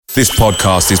This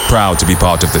podcast is proud to be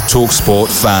part of the TalkSport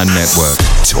Fan Network.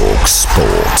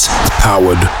 TalkSport.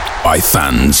 Powered by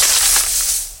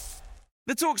fans.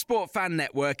 The TalkSport Fan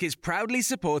Network is proudly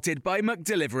supported by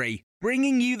McDelivery,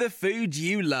 bringing you the food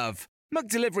you love.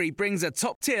 McDelivery brings a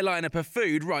top-tier lineup of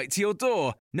food right to your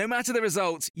door. No matter the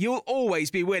result, you'll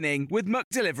always be winning with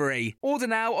McDelivery. Order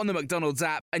now on the McDonald's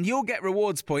app and you'll get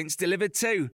rewards points delivered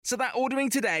too. So that ordering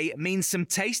today means some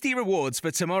tasty rewards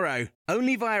for tomorrow.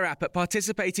 Only via app at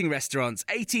participating restaurants.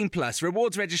 18 plus.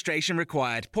 Rewards registration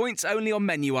required. Points only on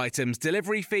menu items.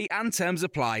 Delivery fee and terms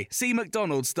apply. See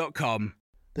mcdonalds.com.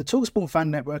 The TalkSport Fan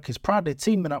Network is proudly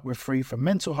teaming up with Free for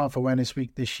Mental Health Awareness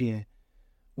Week this year.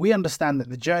 We understand that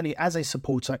the journey as a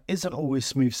supporter isn't always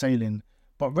smooth sailing,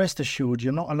 but rest assured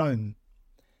you're not alone.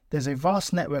 There's a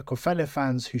vast network of fellow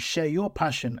fans who share your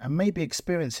passion and may be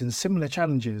experiencing similar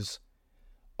challenges.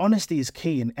 Honesty is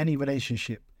key in any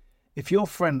relationship. If your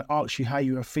friend asks you how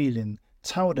you are feeling,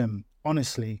 tell them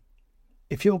honestly.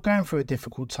 If you're going through a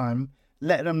difficult time,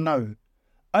 let them know.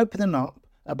 Opening up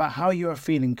about how you are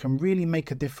feeling can really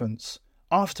make a difference.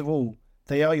 After all,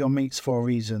 they are your mates for a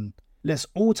reason. Let's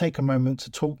all take a moment to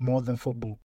talk more than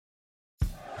football.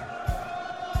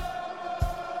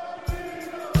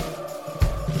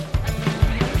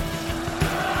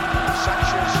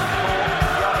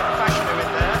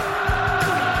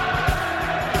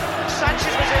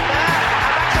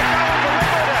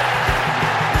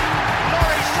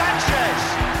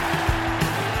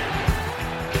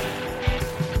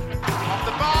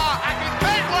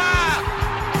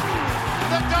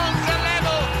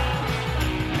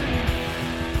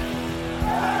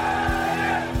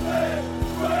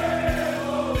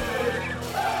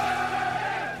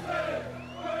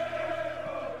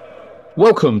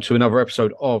 Welcome to another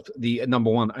episode of the number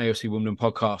one AFC Wimbledon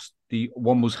podcast, the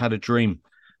Wombles Had a Dream.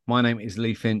 My name is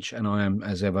Lee Finch and I am,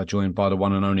 as ever, joined by the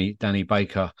one and only Danny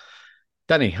Baker.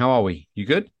 Danny, how are we? You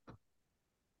good?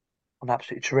 I'm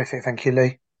absolutely terrific, thank you,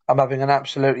 Lee. I'm having an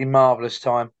absolutely marvellous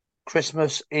time.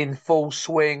 Christmas in full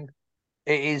swing.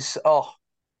 It is,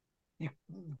 you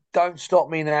don't stop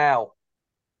me now.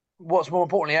 What's more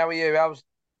importantly, how are you? How's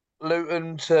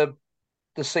Luton to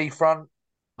the seafront?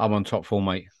 I'm on top form,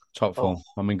 mate. Top form.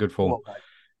 I'm in good form. What,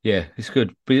 yeah, it's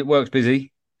good. It works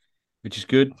busy, which is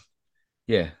good.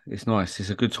 Yeah, it's nice. It's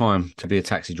a good time to be a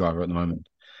taxi driver at the moment.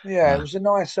 Yeah, it was a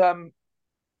nice.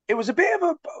 It was a bit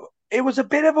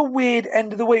of a weird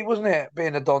end of the week, wasn't it?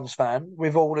 Being a Dons fan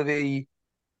with all of the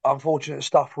unfortunate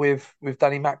stuff with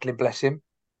Danny Macklin, bless him.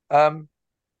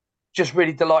 Just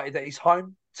really delighted that he's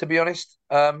home, to be honest.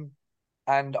 And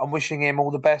I'm wishing him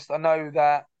all the best. I know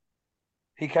that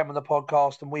he came on the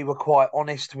podcast and we were quite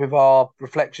honest with our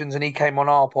reflections, and he came on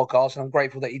our podcast, and I'm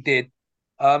grateful that he did.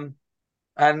 And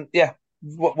yeah,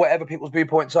 whatever people's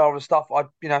viewpoints are and stuff,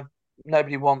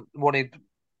 nobody wanted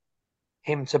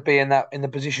him to be in the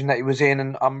position that he was in,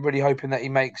 and I'm really hoping that he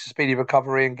makes a speedy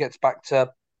recovery and gets back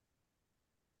to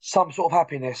some sort of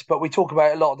happiness. But we talk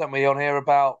about it a lot, don't we, on here,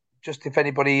 about just if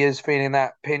anybody is feeling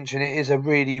that pinch, and it is a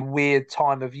really weird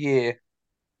time of year.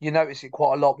 You notice it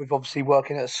quite a lot with obviously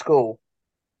working at a school.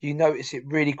 You notice it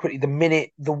really quickly. The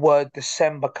minute the word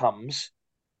December comes,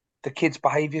 the kids'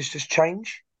 behaviours just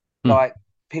change. Like,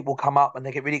 people come up and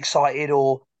they get really excited,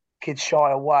 or kids shy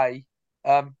away.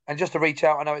 And just to reach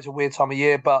out, I know it's a weird time of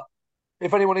year, but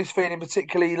if anyone is feeling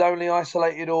particularly lonely,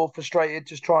 isolated, or frustrated,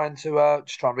 just try and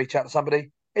reach out to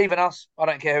somebody. Even us, I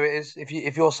don't care who it is.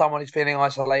 If you're someone who's feeling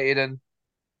isolated and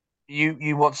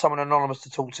you want someone anonymous to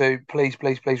talk to, please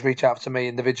reach out to me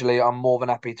individually. I'm more than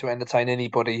happy to entertain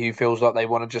anybody who feels like they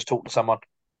want to just talk to someone.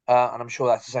 And I'm sure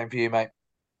that's the same for you, mate.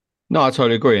 No, I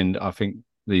totally agree. And I think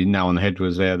the nail on the head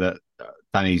was there that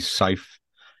Danny's safe.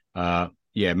 Yeah,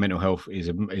 mental health is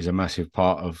a massive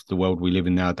part of the world we live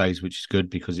in nowadays, which is good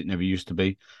because it never used to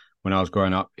be. When I was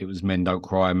growing up, it was men don't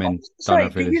cry, men don't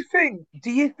have feelings.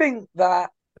 Do you think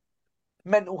that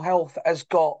mental health has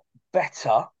got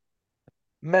better?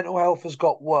 Mental health has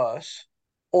got worse,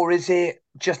 or is it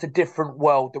just a different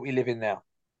world that we live in now?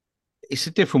 It's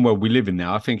a different world we live in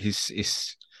now. I think it's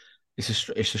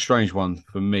a strange one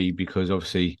for me because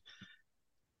obviously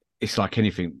it's like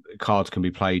anything. Cards can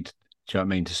be played, do you know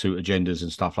what I mean, to suit agendas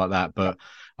and stuff like that. But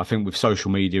I think with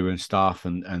social media and stuff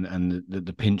and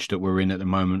the pinch that we're in at the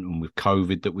moment, and with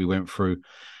COVID that we went through, do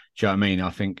you know what I mean?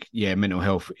 I think, yeah, mental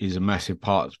health is a massive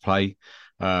part to play.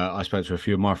 I spoke to a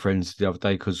few of my friends the other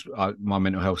day because my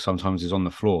mental health sometimes is on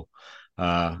the floor.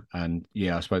 And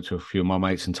yeah, I spoke to a few of my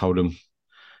mates and told them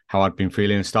how I'd been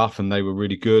feeling and stuff, and they were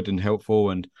really good and helpful.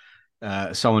 And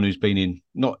someone who's been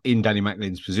not in Danny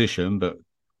Macklin's position, but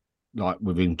like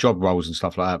within job roles and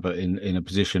stuff like that, but in a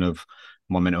position of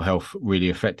my mental health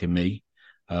really affecting me.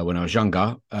 when I was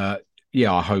younger.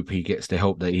 Yeah, I hope he gets the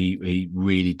help that he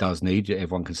really does need.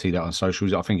 Everyone can see that on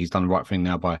socials. I think he's done the right thing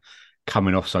now by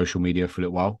coming off social media for a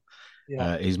little while.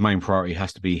 Yeah. His main priority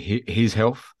has to be his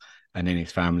health, and then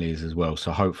his family's as well.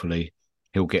 So hopefully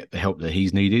he'll get the help that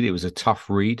he's needed. It was a tough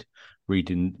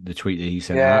reading the tweet that he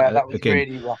sent out. Yeah, that was Again,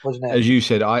 really rough, wasn't it? as you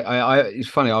said, it's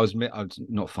funny. I was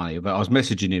not funny, but I was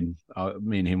messaging him.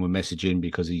 Me and him were messaging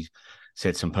because he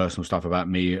said some personal stuff about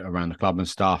me around the club and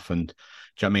stuff. And do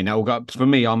you know what I mean? That all got for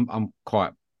me. I'm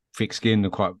quite thick-skinned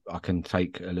and I can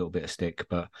take a little bit of stick,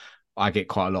 but I get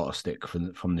quite a lot of stick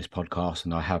from this podcast,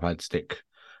 and I have had stick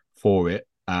for it.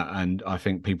 And I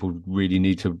think people really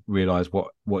need to realise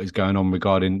what is going on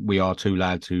regarding we are two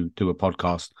lads who do a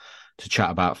podcast to chat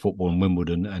about football and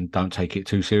Wimbledon and don't take it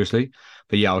too seriously.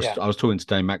 But yeah, I was talking to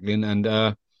Dave Macklin,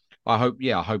 and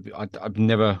I've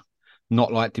never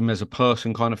not liked him as a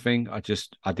person, kind of thing. I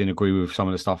didn't agree with some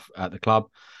of the stuff at the club,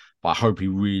 but I hope he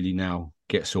really now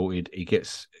gets sorted. He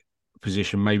gets a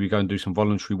position, maybe go and do some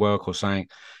voluntary work or something,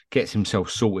 gets himself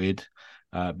sorted.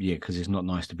 Because it's not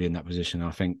nice to be in that position.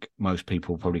 I think most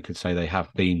people probably could say they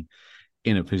have been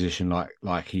in a position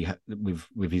like he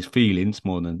with his feelings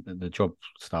more than the job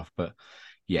stuff. But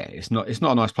yeah, it's not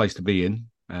a nice place to be in.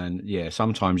 And yeah,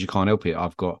 sometimes you can't help it.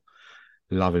 I've got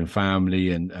loving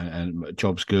family and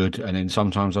job's good, and then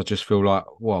sometimes I just feel like,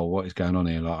 well, what is going on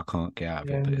here? Like I can't get out of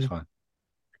it, but it's fine.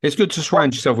 It's good to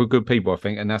surround yourself with good people, I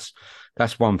think, and that's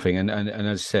one thing. And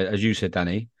as you said,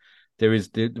 Danny. There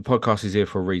is the podcast is here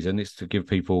for a reason. It's to give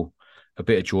people a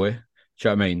bit of joy. Do you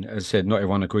know what I mean? As I said, not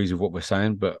everyone agrees with what we're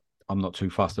saying, but I'm not too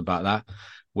fussed about that.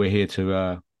 We're here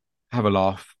to have a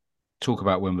laugh, talk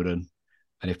about Wimbledon,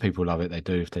 and if people love it, they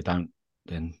do. If they don't,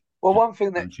 then one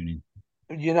thing that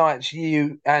unites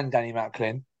you and Danny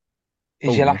Macklin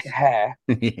is your lack of hair.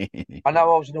 I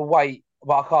know I was going to wait,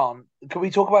 but I can't. Can we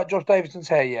talk about Josh Davidson's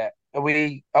hair yet? Are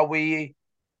we?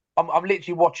 I'm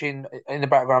literally watching in the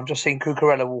background. I'm just seeing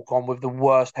Cucurella walk on with the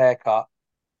worst haircut.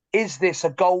 Is this a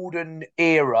golden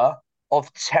era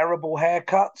of terrible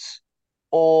haircuts,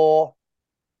 or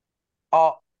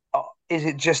is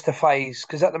it just a phase?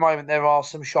 Because at the moment there are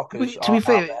some shockers. To be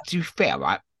fair,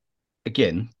 right?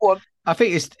 Again, I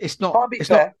think it's not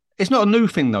a new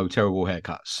thing though. Terrible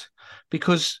haircuts,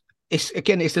 because it's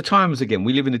the times again.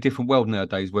 We live in a different world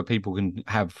nowadays where people can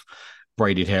have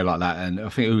braided hair like that, and I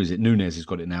think who is it? Nunez has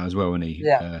got it now as well, and he.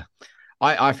 Yeah.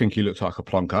 I think he looks like a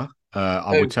plonker.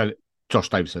 I would tell Josh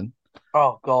Davidson.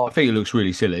 Oh God! I think he looks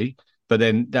really silly, but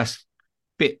then that's a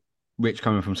bit rich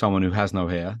coming from someone who has no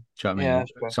hair. Do you know what I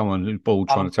mean? Someone who's bald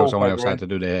trying to tell someone else how to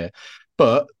do their hair.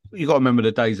 But you got to remember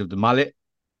the days of the mullet.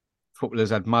 Footballers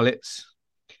had mullets.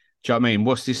 Do you know what I mean?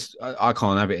 What's this? I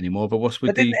can't have it anymore. But what's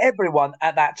with didn't everyone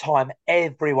at that time?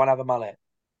 Everyone have a mullet.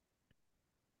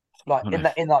 Like in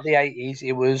the 80s,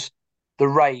 it was the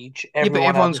rage.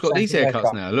 Everyone's got these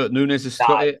haircuts now. Look, Nunez has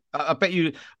got it. I bet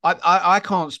you. I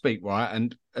can't speak, right,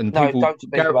 and people. Don't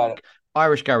speak about it.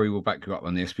 Irish Gary will back you up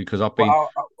on this because I've been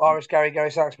Irish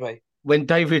Gary Saxby. When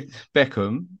David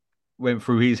Beckham went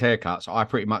through his haircuts, I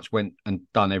pretty much went and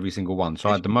done every single one. So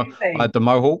I had the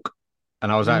mohawk,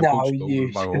 and I was out in Portugal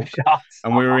with mohawk,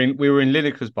 and we were in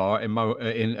Lineker's bar in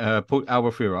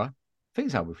Albufeira. I think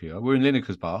it's Albufeira. We were in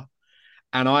Lineker's bar.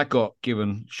 And I got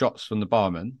given shots from the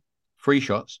barman, 3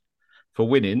 shots, for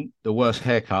winning the worst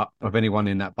haircut of anyone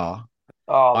in that bar.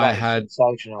 Oh, I had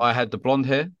the blonde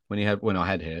hair when I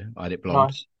had hair. I had it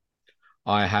blonde. Nice.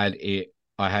 I had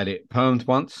it permed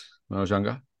once when I was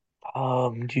younger.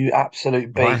 You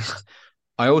absolute beast.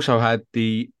 I also had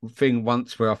the thing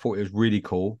once where I thought it was really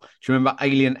cool. Do you remember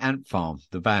Alien Ant Farm,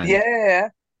 the band? Yeah.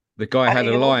 The guy had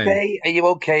a lion. Okay? Are you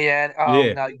okay, Ian? Oh,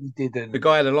 yeah. No, you didn't. The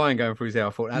guy had a lion going through his hair. I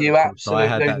thought that you was cool. So I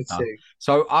had that done.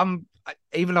 So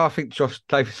even though I think Josh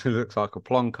Davidson looks like a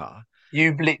plonker,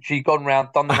 you've literally done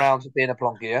the rounds of being a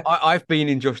plonker, yeah? I've been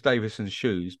in Josh Davidson's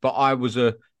shoes, but I was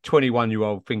a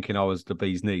 21-year-old thinking I was the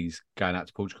bee's knees going out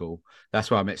to Portugal.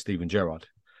 That's where I met Steven Gerrard.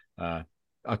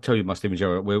 I'll tell you my Steven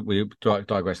Gerrard. We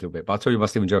digress a little bit, but I'll tell you my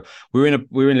Steven Gerrard. We were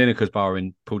in Lineker's bar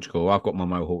in Portugal. I've got my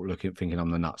mohawk thinking I'm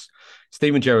the nuts.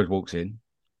 Steven Gerrard walks in.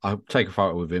 I take a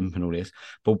photo with him and all this.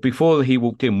 But before he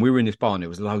walked in, we were in this bar and there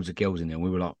was loads of girls in there. And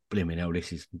we were like, blimmin' hell,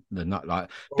 this is the nut. Like,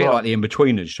 a bit like the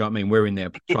in-betweeners, you know what I mean? We're in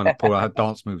there trying to pull our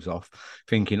dance moves off,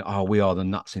 thinking, oh, we are the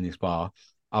nuts in this bar.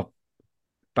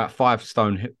 About 5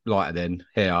 stone lighter than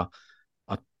hair.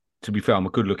 To be fair, I'm a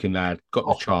good-looking lad, got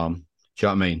the charm. Do you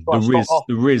know what I mean?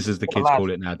 The Riz, as the kids call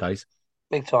it nowadays.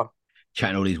 Big time.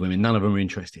 Chatting all these women, none of them are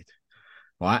interested.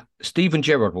 Right? Steven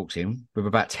Gerrard walks in with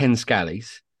about 10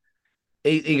 scallies.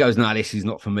 He goes, no, this is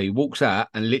not for me. Walks out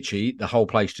and literally the whole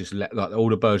place just like all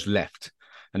the birds left.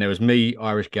 And there was me,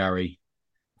 Irish Gary,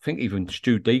 think even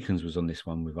Stu Deacons was on this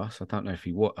one with us. I don't know if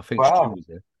he was. I think Stu Wow. was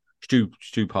there.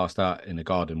 Stu passed out in the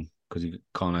garden because he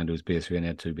can't handle his beer, so he only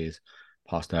had 2 beers.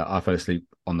 Passed out. I fell asleep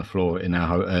on the floor in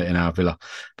our villa.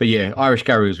 But yeah, Irish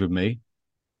Gary was with me,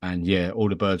 and yeah, all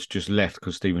the birds just left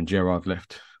because Stephen Gerrard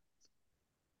left.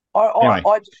 Anyway,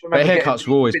 I just but remember getting haircuts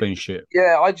have always been shit.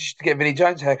 yeah, I just used to get Vinnie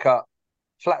Jones haircut,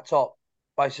 flat top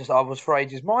basis. I was for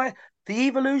ages. The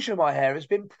evolution of my hair has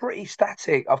been pretty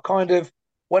static. I've kind of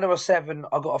when I was 7,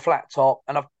 I got a flat top,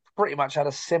 and I've pretty much had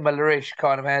a similar-ish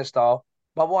kind of hairstyle.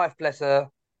 My wife, bless her,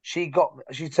 she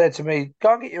said to me,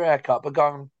 "Go and get your hair cut, but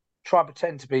go and try and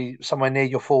pretend to be somewhere near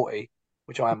your 40,"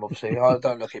 which I am obviously. I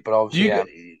don't look it, but Do obviously you? am.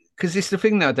 Because it's the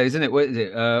thing nowadays, isn't it? What is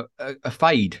it? A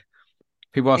fade.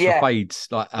 People ask for Yeah, fades,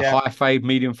 like a yeah. high fade,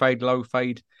 medium fade, low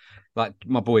fade. Like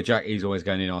my boy Jack, he's always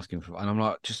going in asking for, and I'm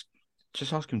like, just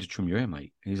ask him to trim your hair,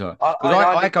 mate. He's like, because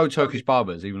I I go literally, Turkish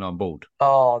barbers even though I'm bald.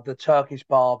 oh, the Turkish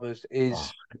barbers Oh,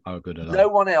 is how good are no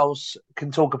they? one else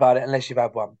can talk about it unless you've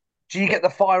had one. Do you get the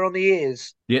fire on the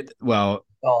ears? Yeah, well,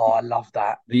 Oh, I love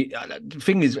that. the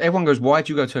thing is, everyone goes, "Why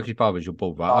do you go Turkish barbers? You're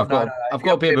bald, right?" Oh no, no, no. I've If you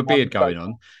got a haven't bit of been a one, beard go going for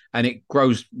on, and it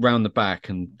grows round the back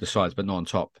and the sides, but not on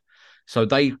top. So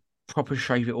they proper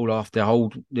shave it all off. They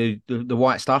hold the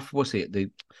white stuff. What's it? The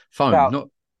it. foam. Talc. Not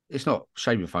It's not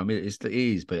shaving foam. It is,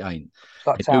 but it ain't. It's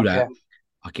like They do talc, that. yeah.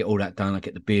 I get all that done. I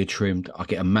get the beard trimmed. I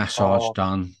get a massage Oh,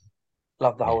 done.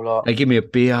 love the Yeah. whole lot. They give me a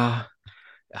beer.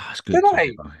 It's Do good.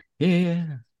 they? Yeah,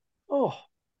 yeah. Oh,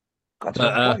 got to But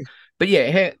wrong place. but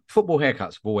yeah, football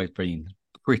haircuts have always been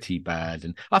pretty bad,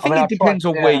 and I I think mean, it I tried. depends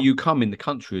on where Yeah, you come in the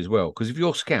country as well. Because if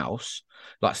you're Scouse,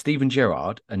 like Stephen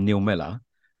Gerrard and Neil Miller,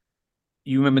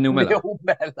 you remember Neil Miller? Neil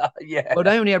Mellor. Well, Yeah.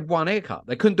 they only had one haircut.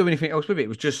 They couldn't do anything else with it. It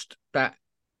was just that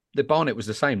the barnet was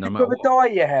the same no Did you matter ever what. dye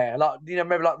your hair? Like,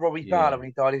 remember like Robbie Yeah, Fowler when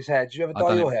he dyed his hair? Did you ever I dye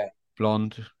done it your hair?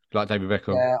 blonde like David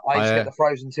Beckham. Yeah, I used to get I the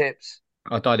frozen tips.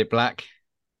 I dyed it black.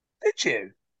 Did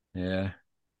you? Yeah,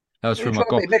 that was Were you through my trying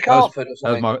to goth. be Mick That was Harford or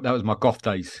something? my goth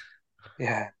days.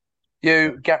 Yeah.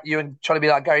 You and trying to be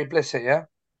like Gary Blissett, yeah?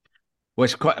 Well,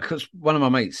 it's quite because one of my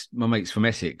mates from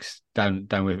Essex, down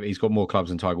with, he's got more clubs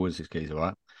than Tiger Woods. This geezer,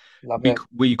 right? Love We it.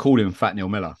 we call him Fat Neil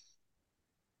Miller.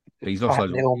 But Fat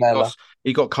Neil Mellor.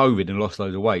 he got COVID and lost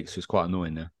loads of weight, so it's quite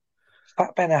annoying now.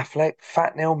 Fat Ben Affleck.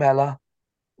 Fat Neil Mellor.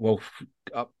 Well,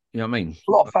 you know what I mean?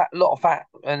 Lot of fat,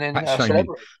 and then Fat a shaming,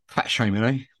 celebrity. fat shaming,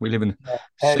 eh? We live in a Yeah,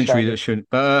 hair century that shaming. shouldn't.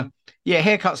 But yeah,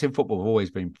 haircuts in football have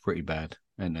always been pretty bad,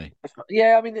 haven't they?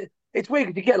 Yeah, I mean, it's weird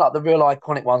 'cause you get like the real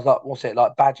iconic ones, like what's it,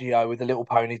 like Baggio with the little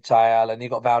ponytail, and you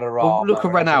got Well, look Valderrama at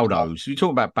and that sort of stuff. Ronaldo's. You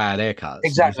talk about bad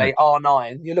haircuts, and you say Exactly,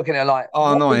 R9. You're looking at like,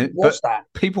 what even R9, was but that?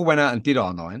 people went out and did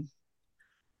R9.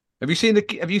 Have you seen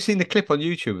the clip on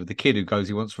YouTube of the kid who goes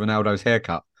he wants Ronaldo's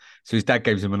haircut? So his dad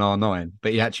gives him an R9,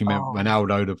 but he actually meant Oh,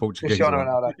 Ronaldo, the Portuguese Cristiano one.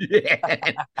 Ronaldo.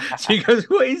 Yeah. So he goes,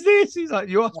 "What is this?" He's like,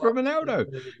 "You asked for Ronaldo."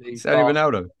 Absolutely It's only daft.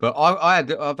 Ronaldo. But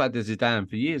I've had the Zidane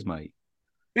for years, mate.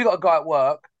 We got a guy at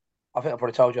work. I think I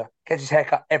probably told you. Gets his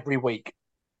haircut every week,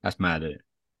 That's mad, isn't it?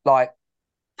 like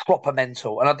proper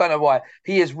mental. And I don't know why.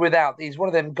 He is without. He's one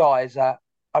of them guys that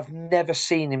I've never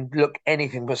seen him look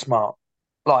anything but smart.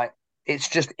 Like it's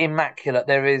just immaculate.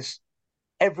 There is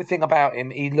everything about him.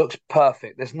 He looks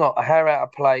perfect. There's not a hair out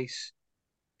of place.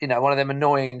 You know, one of them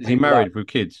annoying Is he people that married with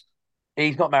kids?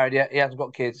 he's not married yet. He hasn't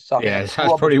got kids. So I think Yeah, that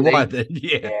that's probably why probably, then.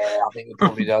 Yeah. yeah, I think it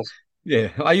probably does. Yeah.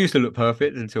 I used to look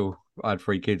perfect until I had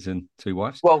 3 kids and 2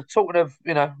 wives. Well, talking of,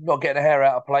 not getting a hair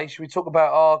out of place, should we talk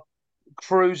about our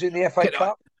cruise in the FA Can I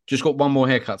Cup? just got one more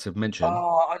haircut to mention.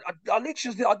 Oh, I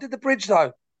literally I did the bridge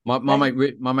though. My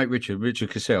Mate, mate Richard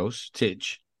Cassels,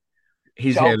 Titch,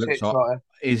 his hair old looks tits, like right?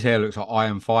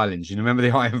 iron filings. You remember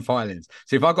the iron filings?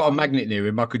 So if I got a magnet near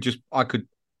him, I could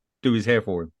do his hair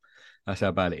for him. That's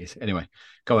how bad it is. Anyway,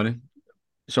 go on in.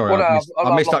 Sorry, Well, no, I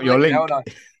I've messed lost up the your link now, link. haven't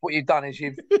I? What you've done is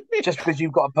you've just because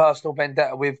you've got a personal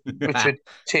vendetta with Richard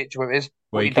Titch, whatever it is,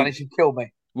 Well, what he you've done is keeps. you've killed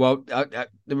me. Well,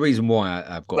 the reason why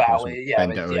I've got a Well, personal yeah,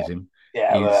 vendetta yeah, as him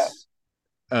yeah. is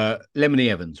Lemony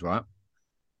Evans, right?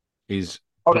 Is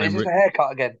Hold on, is playing. this a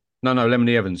haircut again? No,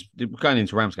 Lemony Evans. We're going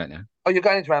into Ramsgate now. Oh, you're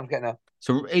going into Ramsgate now.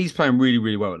 So he's playing really,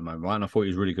 really well at the moment, right? And I thought he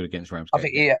was really good against I Ramsgate.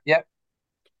 think, yeah,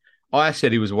 I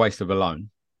said he was a waste of a loan.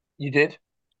 you did.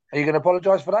 Are you going to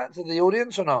apologise for that to the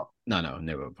audience or not? No, I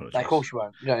never No, apologise. of course you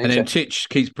won't. You don't And need then to. Titch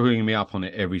keeps bringing me up on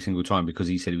it every single time because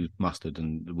he said he was mustard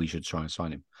and we should try and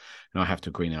sign him. And I have to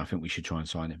agree now. I think we should try and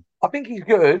sign him. I think he's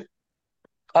good.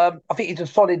 I think he's a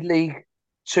solid League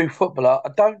Two footballer. I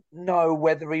don't know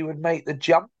whether he would make the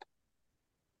jump.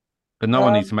 But no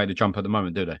one needs to make the jump at the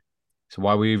moment, do they? So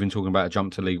why are we even talking about a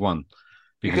jump to League One?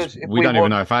 Because if we don't even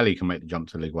know if Ali can make the jump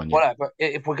to League One yet. Well, no, but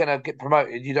if we're going to get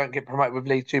promoted, you don't get promoted with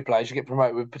League Two players. You get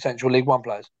promoted with potential League One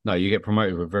players. No, you get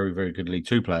promoted with very, very good League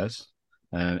Two players,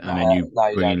 and then you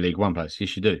bring in League One players.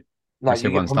 Yes, you do. No, Yes,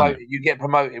 everyone's done it. You get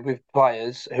promoted with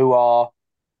players who are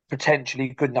potentially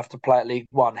good enough to play at League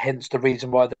One. Hence the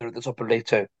reason why they're at the top of League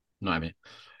Two. No, I mean,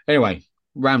 anyway,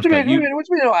 Ramsgate. What do you mean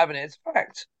you're not having it? It's a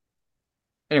fact.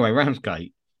 Anyway,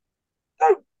 Ramsgate.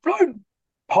 Don't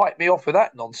pipe me off with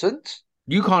that nonsense.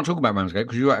 You can't talk about Ramsgate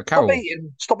because you're at a Carol.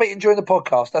 Stop eating during the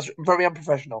podcast. That's very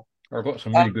unprofessional. I've got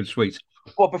some really good sweets.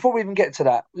 Well, before we even get to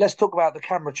that, let's talk about the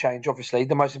camera change. Obviously,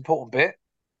 the most important bit.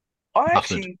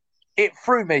 It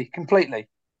threw me completely.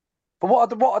 But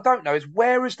what I don't know is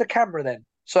where is the camera then?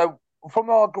 So from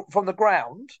the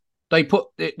ground, they put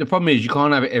the problem is you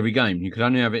can't have it every game. You could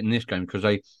only have it in this game because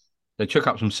they took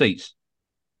up some seats.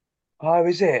 Oh,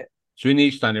 is it? So in the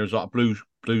East Stand there was like a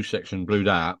blue section, blued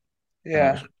out.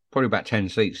 Yeah. Probably about 10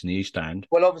 seats in the East Stand.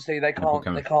 Well, obviously they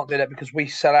can't do that because we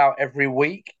sell out every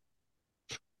week.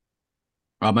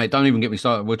 Oh, mate, don't even get me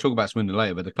started. We'll talk about Swindon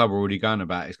later, but the club are already going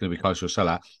about it's going to be close to a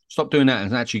sellout. Stop doing that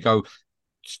and actually go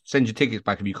send your tickets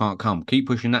back if you can't come. Keep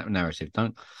pushing that narrative.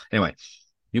 Don't. Anyway,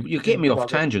 you're getting me off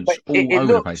tangents all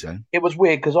over the place. It was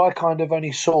weird because I kind of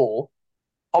only saw.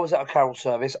 I was at a carol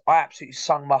service. I absolutely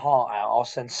sung my heart out. I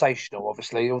was sensational.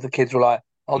 Obviously, all the kids were like,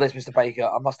 "Oh, there's Mr. Baker."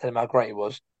 I must tell him how great he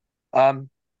was.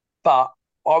 But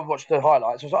I watched the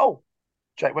highlights. I was like, "Oh,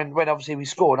 Jake!" When obviously we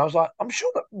scored, and I was like, "I'm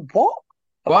sure that what."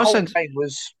 Well, the game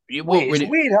was weird. Really, it's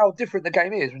weird how different the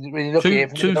game is when you look at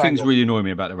it. Two things really annoy me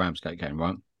about the Ramsgate game,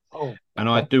 right? Oh, and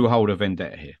I do hold a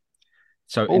vendetta here.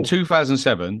 So in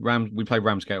 2007, we played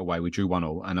Ramsgate away. We drew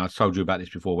 1-1, and I told you about this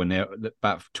before when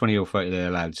about 20 or 30 of their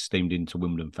lads steamed into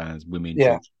Wimbledon fans, women.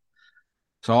 Yeah.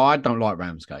 So I don't like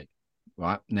Ramsgate,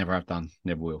 right? Never have done,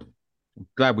 never will. I'm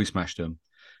glad we smashed them.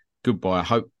 Goodbye. I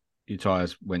hope your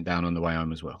tyres went down on the way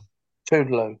home as well.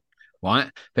 Toodaloo. Right?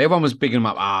 But everyone was bigging them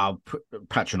up,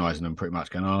 patronising them pretty much,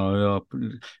 going,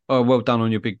 oh, well done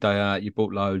on your big day out. You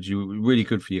bought loads. You were really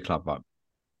good for your club. Like,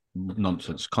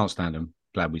 nonsense. Can't stand them.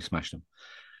 Glad we smashed them.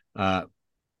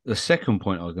 The second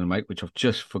point I was going to make, which I've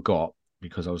just forgot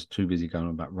because I was too busy going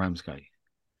on about Ramsgate.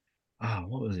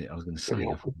 What was it I was going to say?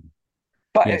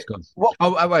 But yeah, it's gone.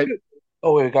 Wait.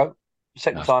 Oh, here we go.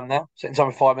 Second time now. Second time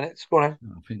in 5 minutes. Go on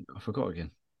then. I think I forgot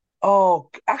again. Oh,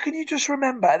 how can you just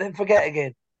remember and then forget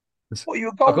again? What, you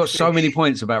a goldfish? I've got so many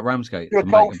points about Ramsgate to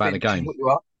make about the game.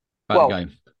 The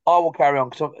game. I will carry on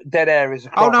because dead air is.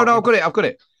 No, I've got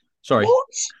it. Sorry. What?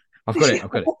 I've got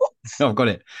it. No, I've got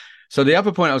it. So the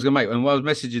other point I was going to make, when I was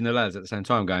messaging the lads at the same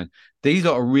time, going, these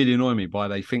lot are really annoying me by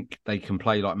they think they can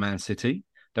play like Man City.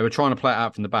 They were trying to play it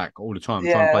out from the back all the time,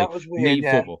 trying to play neat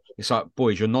football. It's like,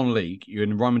 boys, you're non-league, you're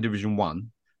in Ryman Division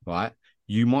 1, right?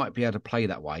 You might be able to play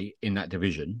that way in that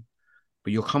division,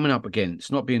 but you're coming up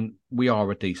against we are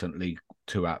a decent League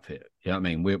 2 outfit. You know what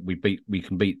I mean? We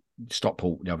can beat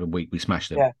Stockport the other week. We smashed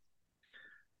them. Yeah.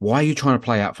 Why are you trying to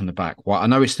play out from the back? Well, I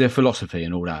know it's their philosophy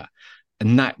and all that.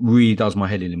 And that really does my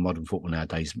head in modern football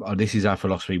nowadays. This is our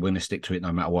philosophy. We're going to stick to it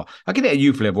no matter what. I get it at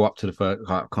youth level up to the first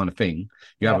kind of thing.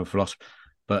 You have a philosophy,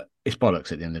 but it's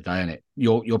bollocks at the end of the day, isn't it?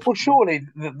 Well, surely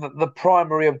the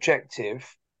primary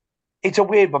objective. It's a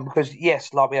weird one because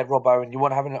yes, like we had Robbo, and you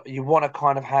want to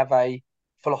kind of have a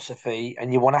philosophy,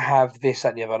 and you want to have this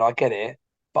and the other. And I get it,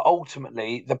 but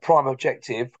ultimately, the prime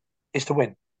objective is to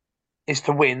win.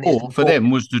 Or for them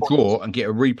was to draw and get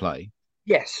a replay.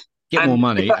 Yes. Get more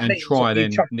money and try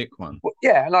then nick one.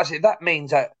 Yeah, and I say that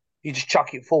means that you just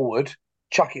chuck it forward.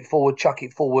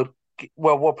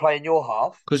 Well, we're playing your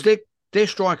half. Because their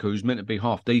striker, who's meant to be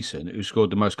half decent, who scored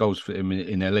the most goals for them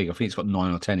in their league, I think he's got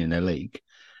 9 or 10 in their league,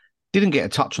 didn't get a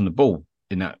touch on the ball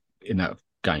in that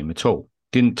game at all.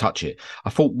 Didn't touch it. I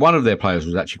thought one of their players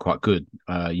was actually quite good.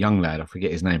 Young lad, I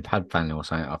forget his name, Pad Fanley or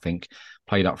something, I think,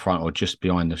 played up front or just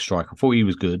behind the striker. I thought he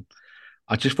was good.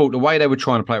 I just thought the way they were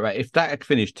trying to play it, right, if that had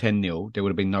finished 10-0, there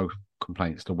would have been no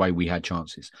complaints the way we had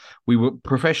chances. We were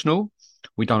professional.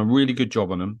 We've done a really good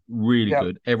job on them. Really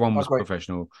good. Everyone was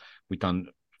professional. We've done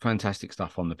fantastic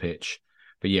stuff on the pitch.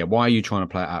 But yeah, why are you trying to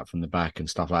play it out from the back and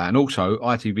stuff like that? And also,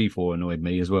 ITV4 annoyed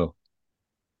me as well.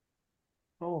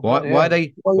 Oh, why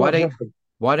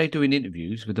are they doing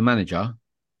interviews with the manager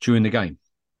during the game?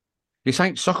 This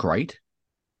ain't Soccer Aid.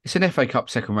 It's an FA Cup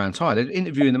second round tie. They're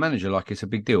interviewing the manager like it's a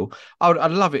big deal. I'd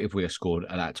love it if we had scored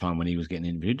at that time when he was getting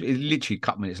interviewed. It literally a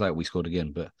couple minutes later we scored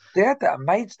again. But they had that at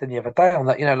Maidstone the other day on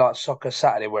that, like Soccer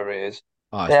Saturday where it is.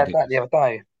 They had that the other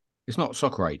day. It's not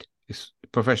Soccer Aid. It's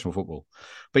professional football.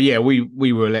 But yeah,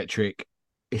 we were electric.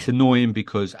 It's annoying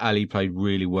because Ali played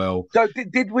really well. So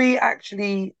did we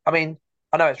actually? I mean,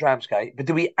 I know it's Ramsgate, but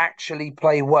did we actually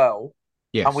play well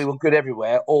and we Yes. were good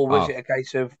everywhere, or was Oh, it a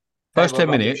case of they first were 10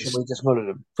 rubbish and minutes, we just mullered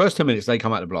them? first 10 minutes, they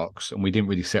come out the blocks and we didn't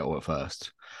really settle at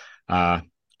first.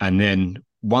 And then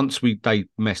once they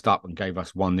messed up and gave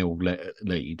us 1-0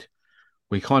 lead,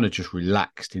 we kind of just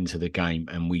relaxed into the game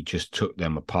and we just took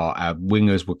them apart. Our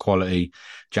wingers were quality.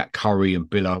 Jack Curry and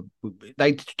Billa,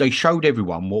 they showed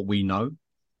everyone what we know.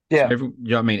 So Yeah, you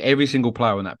know what I mean? Every single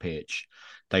player on that pitch,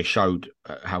 they showed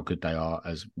how good they are,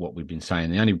 as what we've been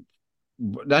saying. The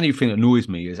only thing that annoys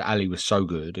me is Ali was so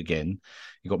good again.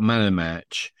 He got man of the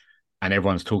match, and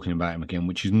everyone's talking about him again,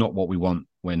 which is not what we want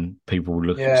when people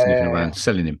look yeah, sniffing yeah, yeah. around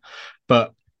selling him.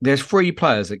 But there's three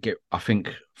players that get, I think,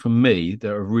 for me,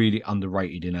 that are really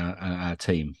underrated in our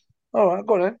team. All right,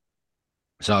 go on then.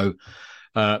 So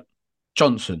uh,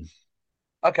 Johnson.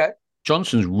 Okay.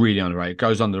 Johnson's really underrated,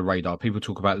 goes under the radar. People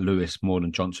talk about Lewis more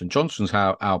than Johnson. Johnson's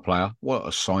our player. What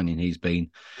a signing he's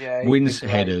been. Yeah, he's been Wins great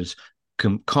headers,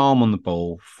 calm on the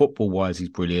ball. Football wise, he's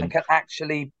and brilliant. can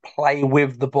actually play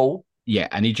with the ball. Yeah,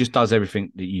 and he just does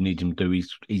everything that you need him to do.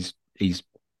 He's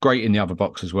great in the other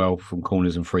box as well, from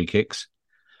corners and free kicks.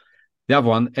 The other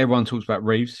one, everyone talks about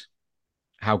Reeves,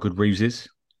 how good Reeves is.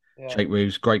 Yeah. Jake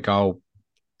Reeves, great goal,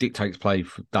 dictates play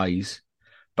for days.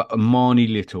 But Amani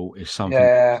Little is something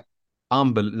Yeah.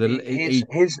 unbelievable.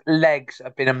 His legs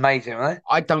have been amazing, haven't they?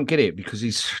 I don't get it, because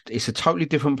it's a totally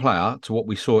different player to what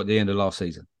we saw at the end of last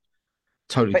season.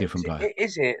 Totally But different player.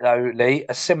 is it though, Lee,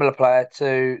 a similar player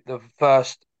to the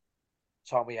first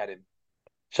time we had him?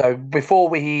 So before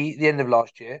the end of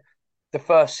last year, the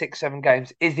first 6, 7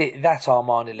 games, is it that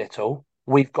Armani Little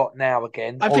we've got now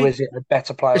again, I or think is it a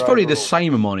better it's player probably the overall?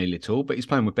 same Amani Little, but he's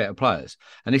playing with better players.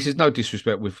 And this is no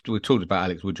disrespect. We've talked about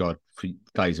Alex Woodyard for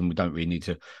days, and we don't really need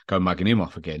to go mugging him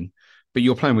off again. But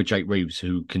you're playing with Jake Reeves,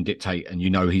 who can dictate, and you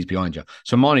know he's behind you.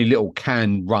 So Amani Little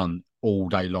can run all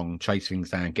day long, chase things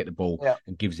down, get the ball, Yeah.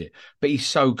 and gives it. But he's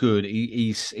so good.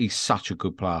 He's such a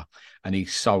good player, and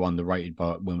he's so underrated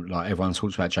by when, like, everyone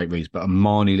talks about Jake Reeves. But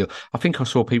Amani Little, I think I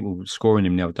saw people scoring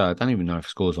him the other day. I don't even know if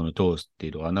Scores on the Doors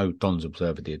did, or I know Don's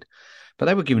Observer did. But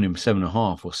they were giving him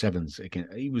 7.5 or sevens again.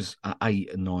 He was at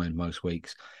 8 and 9 most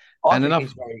weeks. I And think another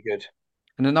he's very good.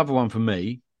 and another one for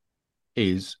me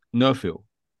is Nerfield.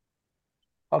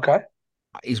 Okay.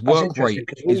 His That's work interesting rate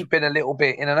because is we've been a little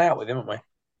bit in and out with him, haven't we?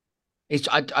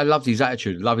 I loved his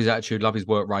attitude. Love his attitude, love his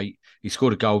work rate. He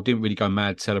scored a goal, didn't really go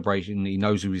mad celebration. He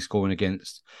knows who he's scoring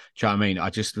against. Do you know what I mean? I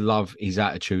just love his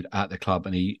attitude at the club,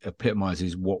 and he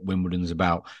epitomises what Wimbledon's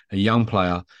about. A young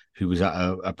player who was at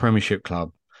a Premiership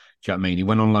club. Do you know what I mean? He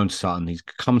went on loan to Sutton. He's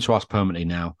come to us permanently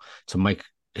now to make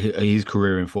his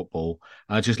career in football.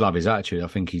 And I just love his attitude. I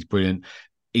think he's brilliant.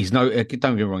 He's no, don't get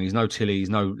me wrong, he's no Tilly, he's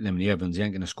no Lemony Evans. He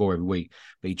ain't going to score every week,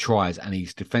 but he tries, and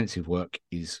his defensive work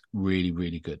is really,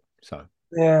 really good. So,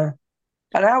 Yeah.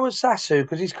 And how was Sasu?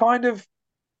 Because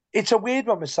it's a weird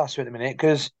one with Sasu at the minute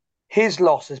because his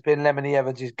loss has been Lemony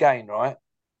Evans' gain, right?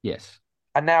 yes.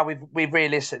 And now we've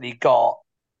realistically got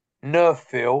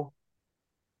Nerfville,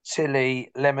 Tilly,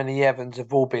 Lemony Evans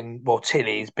have all been, well,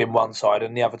 Tilly's been one side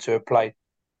and the other two have played.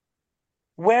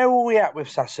 Where are we at with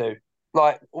Sasu?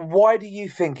 Like, why do you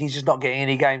think he's just not getting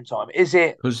any game time? Is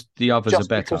it Because the others are just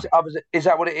because better. others? Is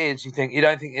that what it is? You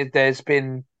don't think there's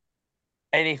been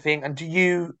anything? And do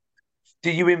you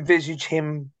envisage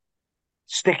him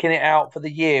sticking it out for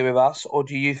the year with us, or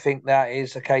do you think that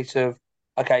is a case of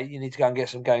okay, you need to go and get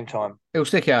some game time? He'll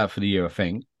stick it out for the year, I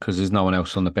think, because there's no one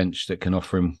else on the bench that can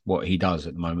offer him what he does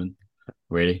at the moment.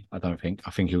 Really, I don't think.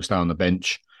 I think he'll stay on the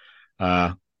bench.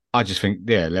 Uh, I just think,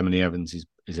 yeah, Lemony Evans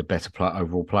is a better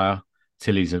overall player.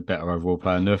 Tilly's a better overall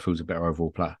player. Nerfield's a better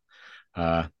overall player.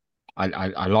 Uh, I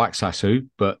like Sasu,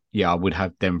 but yeah, I would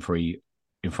have them three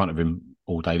in front of him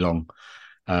all day long.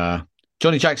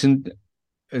 Johnny Jackson,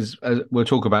 as we'll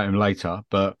talk about him later,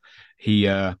 but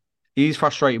he's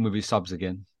frustrating with his subs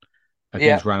again Yeah,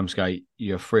 against Ramsgate.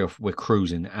 You're free off. We're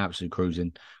cruising, absolutely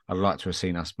cruising. I'd like to have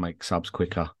seen us make subs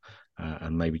quicker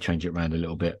and maybe change it around a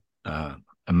little bit and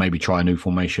maybe try a new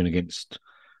formation against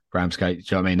Ramsgate.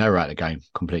 Do you know what I mean? They were out of the game,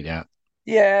 completely out.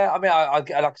 yeah. I mean, I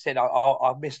like I said,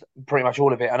 I missed pretty much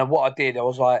all of it, and what I did, I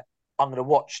was like, I'm going to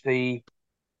watch the.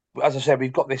 As I said,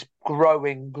 we've got this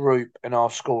growing group in our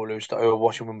school who are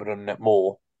watching Wimbledon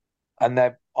more, and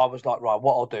then I was like, right,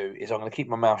 what I'll do is I'm going to keep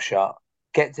my mouth shut,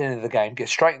 get to the end of the game, get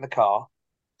straight in the car,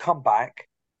 come back,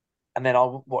 and then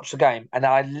I'll watch the game. And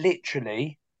I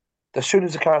literally, as soon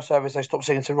as the car service, they stopped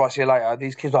singing to right, see you later.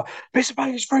 These kids are like, Mr.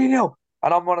 Bailey's 3-0.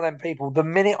 And I'm one of them people. The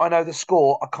minute I know the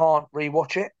score, I can't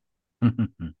rewatch it.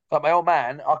 Like my old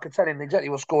man, I could tell him exactly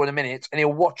what score in a minute, and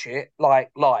he'll watch it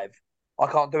like live. I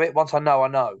can't do it. Once I know, I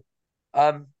know.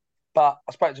 Um, but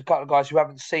I spoke to a couple of guys who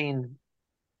haven't seen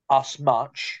us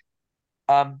much.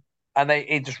 Um, and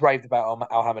he just raved about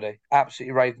Al Hamidi,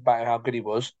 absolutely raved about how good he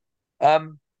was.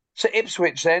 So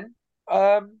Ipswich then,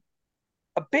 a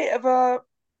bit of a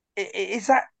is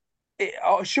that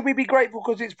should we be grateful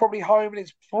because it's probably home and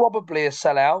it's probably a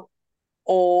sellout,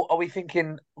 or are we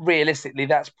thinking realistically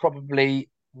that's probably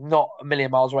not a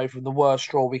million miles away from the worst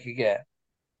draw we could get?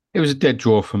 It was a dead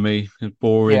draw for me. It was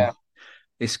boring. Yeah,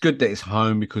 It's good that it's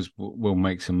home because we'll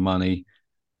make some money.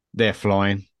 They're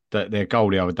flying. Their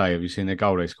goal the other day, have you seen their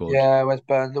goal they scored? yeah, West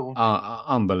Burns little.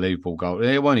 Unbelievable goal.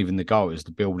 It wasn't even the goal, it was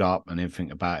the build up and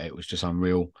everything about it was just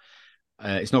unreal.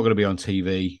 It's not going to be on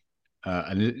TV.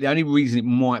 And the only reason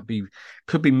it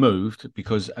could be moved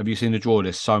because have you seen the draw?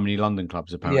 There's so many London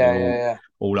clubs apparently Yeah, yeah, yeah.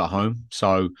 all at home.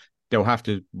 So they'll have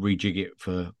to rejig it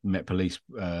for Met Police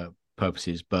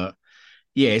purposes. But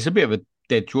yeah, it's a bit of a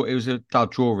dead draw. It was a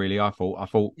dud draw, really. I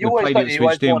thought You we always played don't you? You Ipswich,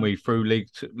 always didn't want we, through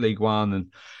League One? And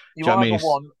do you you know what I either mean?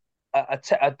 want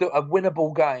a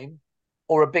winnable game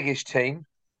or a biggish team,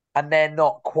 and they're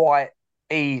not quite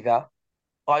either.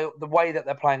 The way that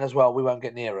they're playing as well, we won't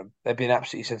get near them. They've been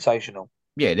absolutely sensational.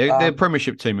 Yeah, they're a Um,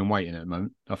 Premiership team in waiting at the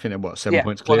moment. I think they're what 7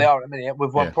 points well, they clear. are at the minute.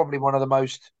 We've won Yeah. probably one of the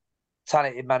most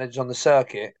talented managers on the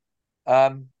circuit. The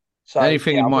only So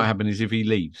thing yeah, that I might wouldn't. happen is if he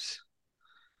leaves,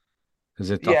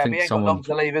 because I Yeah, but he think ain't got long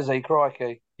to leave, is he?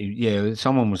 Crikey!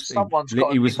 someone was Someone's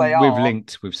got. he If was they with are,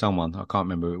 linked with someone. I can't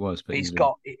remember who it was, but he he's was linked.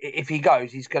 got. If he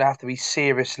goes, he's going to have to be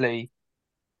seriously.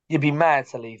 You'd be mad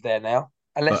to leave there now,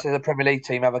 unless But the Premier League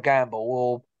team have a gamble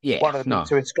or yeah, one of the big no,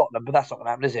 two in Scotland. But that's not going to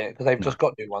happen, is it? Because they've no, just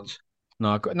got new ones.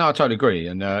 no, I totally agree.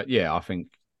 And yeah, I think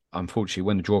unfortunately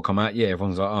when the draw come out, yeah,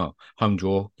 everyone's like, oh, home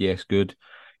draw, yes, good.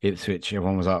 Ipswich,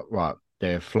 everyone was like, right,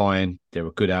 they're flying, they're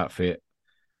a good outfit.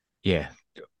 Yeah,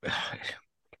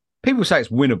 people say it's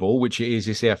winnable, which it is.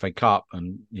 It's the FA Cup,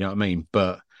 and you know what I mean.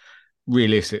 But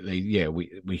realistically, yeah,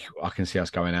 I can see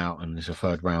us going out and it's a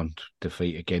third round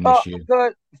defeat again this But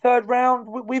year. third round,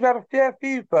 we've had a fair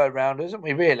few third rounders, haven't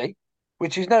we? Really,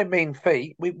 which is no mean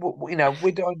feat. We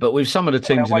don't But with some of the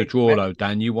shy teams in the away from draw, it. though,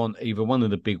 Dan, you want either one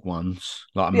of the big ones,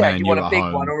 like a Yeah, Man you want U a at big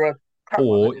one home, or a crap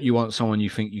one, or don't you? you want someone you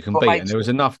think you can What beat. And makes it?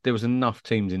 there was enough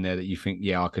teams in there that you think,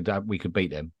 yeah, we could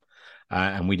beat them,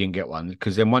 and we didn't get one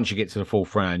because then once you get to the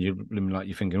fourth round, you're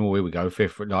thinking, oh, here we go,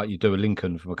 fifth, like you do a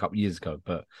Lincoln from a couple of years ago.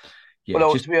 But yeah,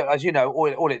 Well, just to be, as you know,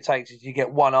 all it takes is you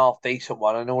get one half decent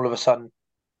one, and all of a sudden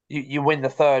you win the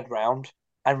third round.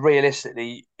 And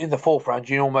realistically, in the fourth round,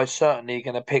 you're almost certainly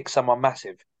going to pick someone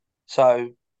massive. So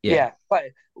yeah, yeah, but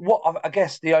I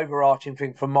guess the overarching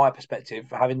thing from my perspective,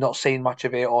 having not seen much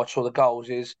of it or saw the goals,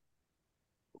 is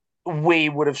we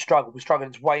would have struggled. We struggled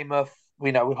against Weymouth.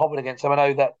 We know we hobbled against them. I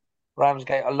know that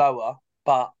Ramsgate are lower,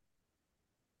 but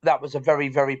that was a very,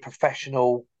 very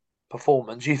professional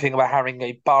performance. You think about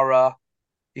Haringey Borough,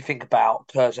 you think about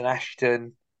Curzon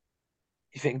Ashton,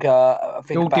 you they're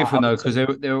think all about different though because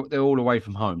Hamilton. they're all away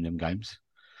from home. Them games.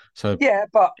 So Yeah,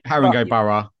 but Haringey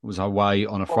Borough was away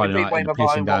on a well, we Friday beat night in the Weymouth at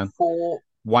pissing home, what, down. four?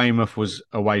 Weymouth was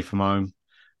away from home.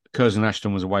 Curzon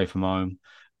Ashton was away from home.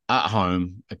 At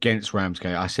home against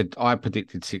Ramsgate, I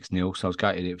predicted 6-0, so I was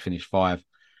gutted it finished 5.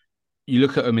 You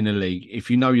look at them in the league, if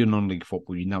you know your non-league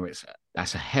football, you know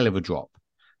that's a hell of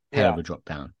Yeah, a drop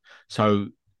down. So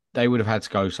they would have had to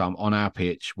go some on our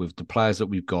pitch with the players that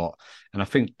we've got. And I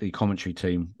think the commentary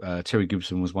team, Terry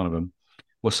Gibson was one of them,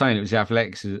 was saying it was the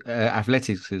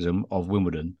athleticism of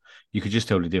Wimbledon. You could just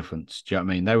tell the difference. Do you know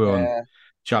what I mean? They were on. yeah,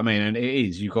 Do you know what I mean? And it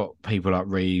is. You've got people like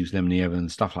Reeves, Lemony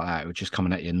Evans, stuff like that, who are just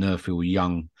coming at you, Nerfield,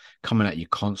 Young, coming at you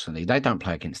constantly. They don't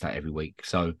play against that every week.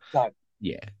 So, no,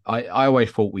 yeah, I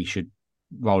always thought we should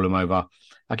roll them over.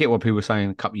 I get what people were saying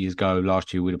a couple of years ago.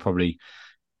 Last year, we'd have probably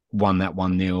won that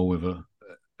 1-0 with a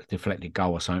deflected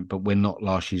goal or something. But we're not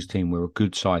last year's team. We're a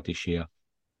good side this year,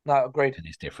 no, agreed. and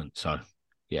it's different. So,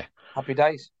 yeah. Happy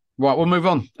days. Right, we'll move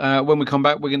on. When we come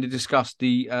back, we're going to discuss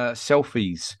the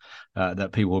selfies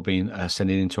that people have been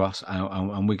sending in to us,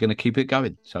 and we're going to keep it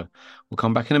going. So we'll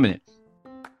come back in a minute.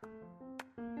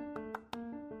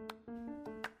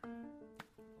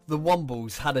 The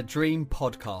Wombles Had a Dream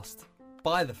podcast.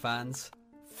 By the fans,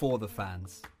 for the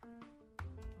fans.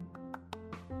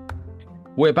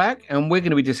 We're back, and we're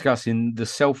going to be discussing the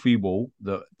selfie wall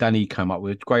that Danny came up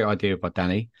with. Great idea by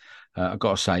Danny. I've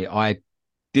got to say, I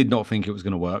did not think it was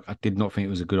going to work. I did not think it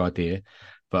was a good idea.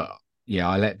 But yeah,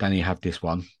 I let Danny have this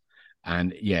one.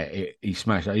 And yeah, he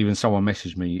smashed it. Even someone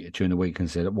messaged me during the week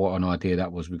and said what an idea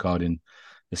that was regarding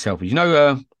the selfies. You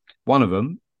know, one of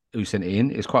them who sent it in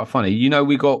is quite funny. You know,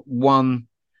 we got one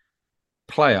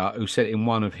player who sent in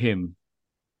one of him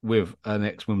with an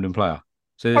ex-Wimbledon player.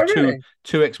 So Oh, there's really?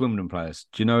 two ex-Wimbledon players.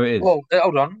 Do you know who it is? Well,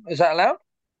 hold on. Is that allowed?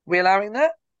 We allowing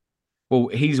that? Well,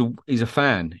 he's a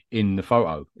fan in the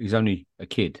photo. He's only a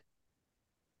kid.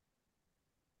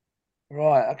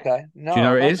 Right. Okay. Do you No, know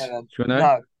I what it don't is? know Do them. you know?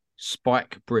 No.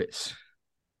 Spike Brits.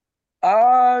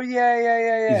 Oh yeah, yeah,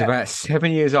 yeah, He's yeah. about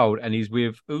 7 years old, and he's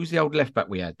with who's the old left back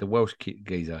we had, the Welsh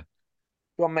geezer.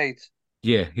 John Meads.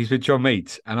 Yeah, he's with John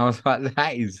Meads, and I was like,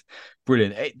 that is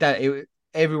brilliant.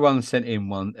 Everyone sent in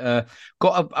one. I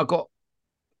got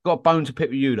a bone to pick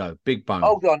with you though, big bone.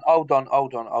 Hold on, hold on,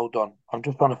 hold on, hold on. I'm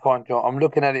just trying to find John. I'm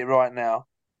looking at it right now.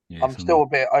 I'm Yes, I still know. a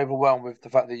bit overwhelmed with the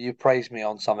fact that you praised me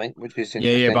on something, which is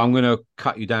Yeah, yeah, but interesting. I'm gonna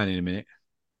cut you down in a minute.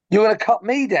 You're going to cut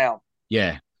me down.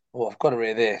 Yeah, Oh, I've got to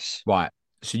hear this. right.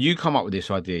 So you come up with this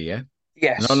idea, yeah?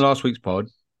 And on Yes. last week's pod,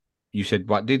 you said,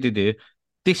 right,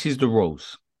 this is the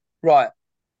rules, Right.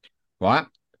 right?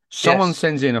 Someone Yes.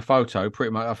 sends in a photo,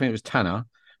 pretty much. I think it was Tanner.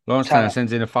 Lawrence Tanner Tanner.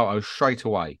 sends in a photo straight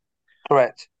away.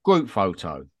 Correct. Group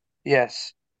photo.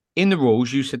 Yes. In the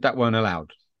rules, you said that weren't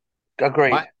allowed,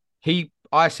 Agreed. right?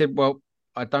 I said, well,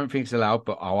 I don't think it's allowed,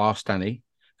 but I'll ask Danny.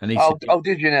 And Oh, oh,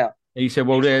 did you now?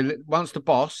 well, once the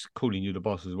boss, calling you the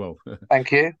boss as well,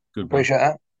 Thank you. good man. Appreciate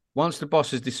that. Once the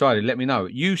boss has decided, let me know.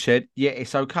 You said, yeah,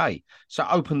 it's okay. So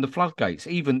open the floodgates.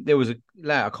 Even there was a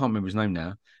lad, I can't remember his name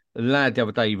now. The lad the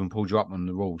other day even pulled you up on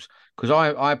the rules because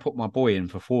I put my boy in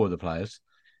for four of the players,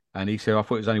 and he said I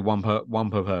thought it was only one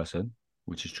per person,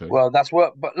 which is true. Well, that's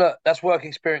work. But look, that's work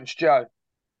experience, Joe.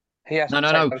 He has No, to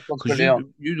no, take no, the because responsibility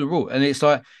on. you the rule, and it's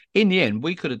like in the end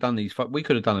we could have done these. We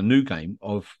could have done a new game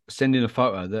of sending a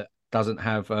photo that doesn't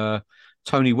have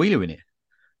Tony Wheeler in it.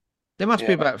 There must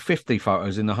be Yeah. about 50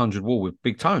 photos in the 100 wall with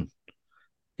Big Tone.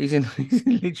 He's in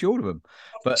literally all of them.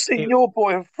 I've But seen your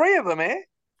boy in three of them here.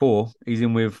 four, he's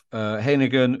in with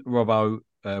Hennigan, Robbo,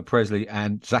 Presley,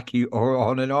 and Zaki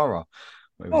Onenara.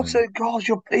 Whatever Oh, his name so God,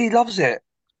 he loves it.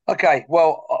 Okay.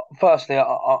 Well, firstly,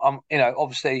 I'm,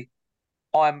 obviously,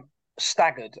 I'm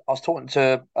staggered. I was talking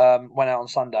to, went out on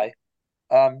Sunday,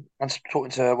 and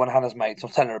talking to one of Hannah's mates. I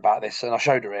was telling her about this, and I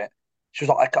showed her it. She was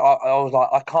like, I was like,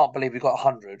 I can't believe we got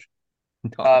 100.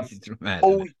 is. No, Um, it's mad,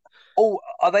 isn't all, it? all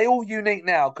are they all unique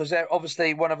now? Because they're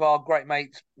obviously one of our great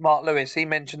mates, Mark Lewis. He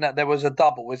mentioned that there was a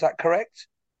double. Is that correct?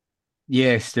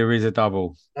 Yes, there is a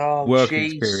double. Oh Work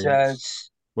experience.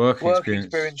 Jesus! Work Work experience.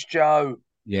 experience, Joe.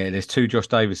 Yeah, there's two Josh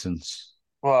Davisons.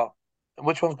 Well,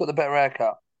 which one's got the better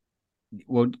haircut?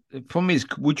 Well, the problem is,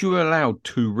 would you allow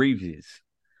two Reeveses?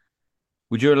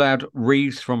 Would you allow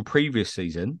Reeves from previous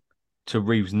season to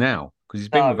Reeves now? Because he's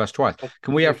been with No, us twice.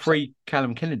 Can we have 100%. three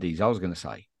Callum Kennedys? I was going to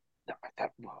say. No,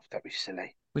 that'd be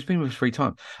silly. He's been with us 3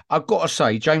 times. I've got to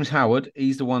say, James Howard,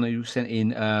 he's the one who sent in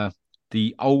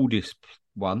the oldest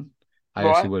one, AFC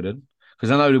Right, Wimbledon.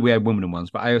 Because I know that we had Wimbledon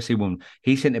ones, but AFC Wimbledon,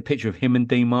 he sent a picture of him and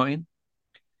Dean Martin.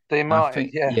 Dean I Martin.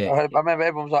 think, Yeah, yeah, I remember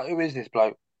everyone was like, "Who is this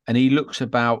bloke?" and he looks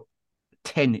about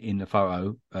 10 in the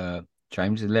photo.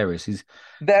 James, hilarious. He's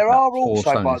There about are four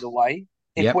also, by stones. the way,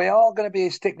 if Yep. we are going to be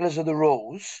sticklers of the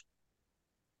rules,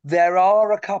 there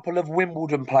are a couple of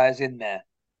Wimbledon players in there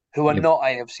who are Yeah, not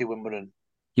AFC Wimbledon.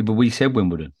 yeah, but we said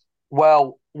Wimbledon.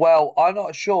 Well, I'm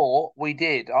not sure we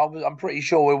did. I'm pretty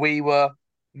sure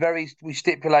we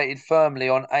stipulated firmly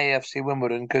on AFC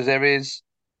Wimbledon because there is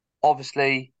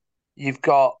obviously you've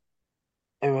got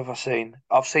who have I seen?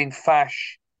 I've seen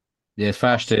Fash. There's I've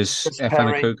Fash, seen there's Chris F and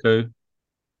a Perry. Cuckoo.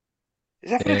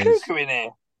 Is Efan There's Cuckoo in here?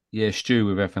 Stu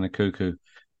with F and a Cuckoo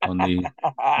on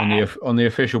the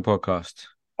official podcast.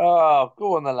 Oh,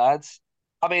 go on, the lads.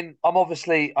 I mean, I'm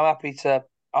happy to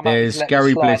There's let this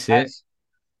Gary slide. Blissett. As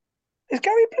is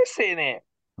Gary Bliss in here?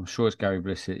 I'm sure it's Gary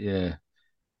Blissett. Yeah.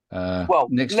 Well,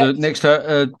 let's. Next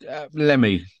to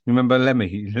Lemmy. Remember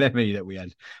Lemmy? Lemmy that we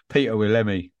had. Peter with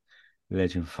Lemmy.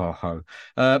 Legend Farho.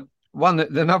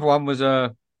 Another one was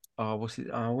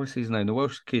what's his name? The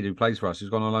Welsh kid who plays for us, who's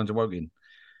gone on loan to Woking.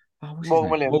 Oh, what's his Morgan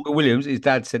name? Williams. Morgan Williams. His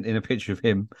dad sent in a picture of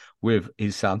him with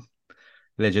his son.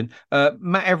 Legend.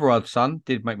 Matt Everard's son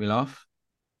did make me laugh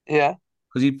Yeah.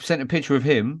 because he sent a picture of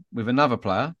him with another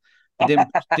player. He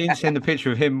didn't send a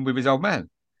picture of him with his old man.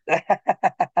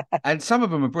 And some of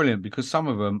them are brilliant because some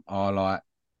of them are like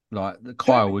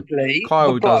Technically, the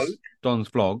Kyle bloke. does Don's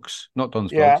vlogs, not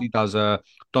Don's vlogs. Yeah. He does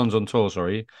Don's on tour,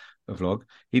 sorry, a vlog.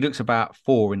 He looks about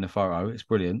 4 in the photo. It's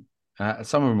brilliant.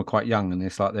 Some of them are quite young, and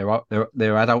it's like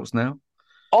they're adults now.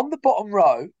 On the bottom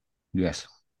row, Yes.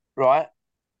 right?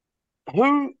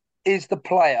 Who is the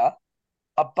player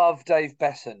above Dave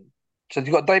Besson? So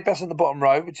you've got Dave Besson on the bottom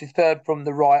row, which is third from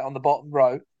the right on the bottom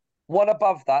row. One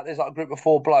above that, there's like a group of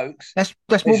four blokes. That's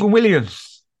They, Morgan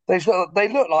Williams. they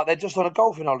look like they're just on a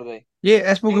golfing holiday. Yeah,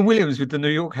 that's Morgan Williams with the New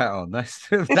York hat on. Is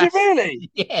it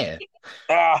really? Yeah.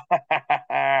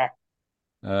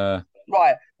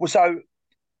 right. Well, so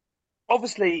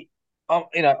obviously, I'm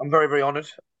very, very honoured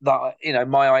that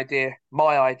my idea.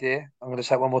 I'm going to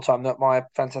say it one more time that my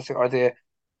fantastic idea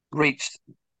reached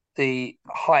the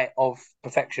height of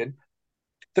perfection.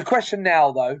 The question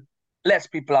now, though, let's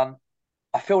be blunt.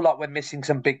 I feel like we're missing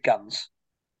some big guns,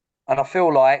 and I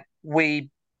feel like we've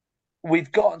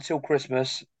got until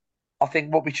Christmas. I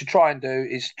think what we should try and do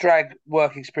is drag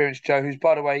work experience Joe, who's,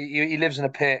 by the way, he lives in a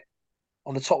pit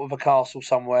on the top of a castle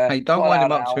somewhere. Hey, don't Not wind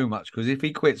him allowed up out. too much because if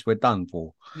he quits, we're done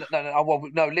for.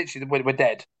 No, literally, we're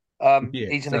dead. Yeah.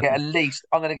 He's going to So, get at least.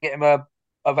 I'm going to get him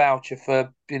a voucher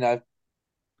for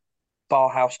Bar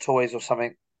House Toys or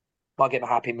something. Might get him a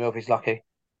Happy Meal if he's lucky.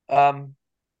 Um,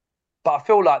 but I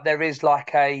feel like there is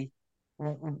like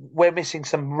we're missing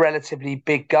some relatively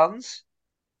big guns,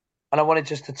 and I wanted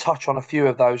just to touch on a few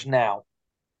of those now.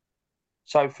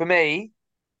 So for me,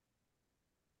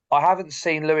 I haven't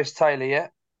seen Lewis Taylor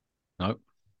yet, no.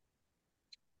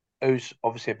 who's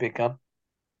obviously a big gun.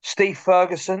 Steve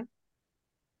Ferguson,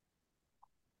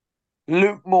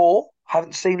 Luke Moore.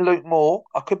 Haven't seen Luke Moore.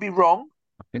 I could be wrong.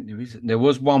 I think there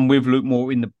was one with Luke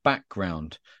Moore in the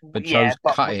background, but Yeah, Joe's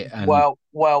but cut it. And well,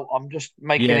 I'm just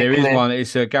making yeah, it there is clear. one.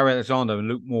 It's Gary Alexander and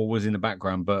Luke Moore was in the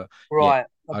background, but yeah, Right.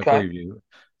 I agree Okay. with you. You know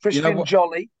Christian what?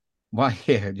 Jolly. Why?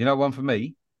 Yeah, you know one for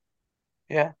me,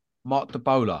 Yeah. Mark the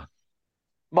Bowler.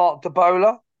 Mark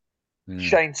DeBola. Yeah.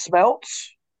 Shane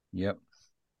Smelts. Yep.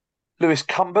 Lewis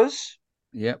Cumbers.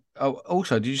 Yep. Oh,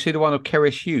 also, did you see the one of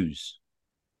Keris Hughes?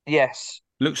 Yes.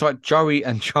 Looks like Joey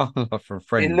and Chandler from It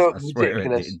Friends. I looked swear it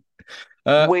ridiculous.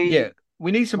 did. We Yeah,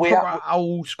 we need some we are, proper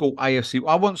old school AFC.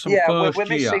 I want some we're first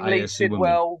year missing Lee AFC women.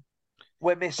 Sidwell.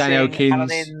 We're Dan missing Alan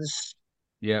Elkins. Inns.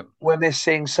 Yep. We're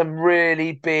missing some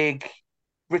really big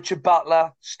Richard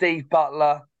Butler, Steve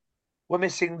Butler. We're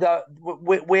missing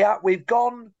we've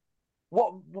gone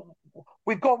what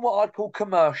I'd call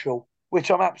commercial,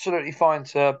 which I'm absolutely fine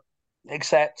to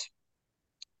accept.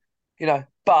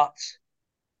 But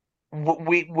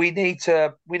we need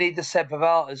the Seb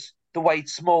Vivatas, the Wade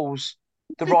Smalls,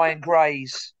 the Ryan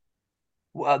Grays,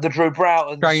 the Drew Shane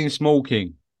Broughtons,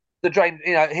 Smallking. the Drain,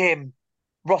 him,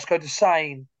 Roscoe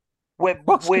Desane.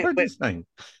 What's going to say?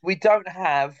 We don't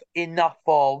have enough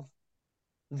of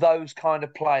those kind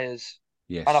of players,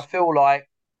 and I Yes. feel like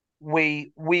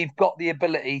we've got the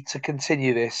ability to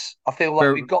continue this. I feel like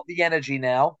Very, we've got the energy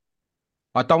now.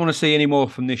 I don't want to see any more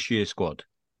from this year's squad.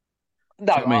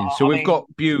 No, Do you know what I mean? So I we've mean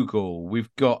got Bugle, we've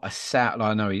got a Sat,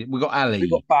 I know, we've got we've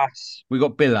got Ali, Bass, we've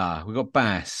got Billa, we've got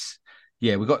Bass.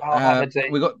 Yeah, Al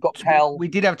Hamadi, got Pell. we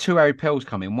did have two Harry Pells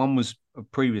come in. One was a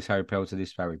previous Harry Pell to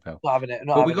this Harry Pell. Not having it.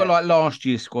 Not But we having got it. like last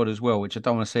year's squad as well, which I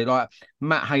don't want to say. Like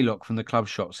Matt Haylock from the club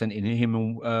shop sent in him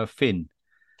and Finn.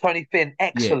 Tony Finn, Yeah,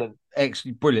 excellent.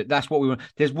 brilliant. That's what we want.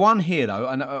 There's one here though,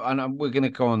 and we're going to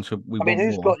go on to we I mean, want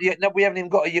who's more. got? Yeah, no, we haven't even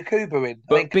got a Yakubu in. I mean,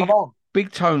 But come on,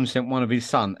 Big Tone sent one of his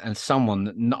son and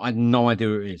someone that I had no idea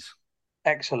who it is.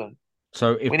 excellent.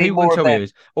 So if We need people can more of tell me who them. it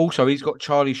is, also he's got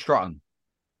Charlie Strutton.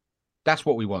 That's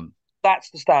what we want. That's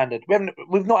the standard.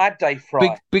 We've not had Dave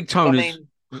Fry. Big Tone I has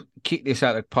mean, kicked this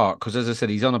out of the park because, as I said,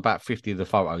 he's on about 50 of the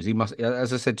photos. He must,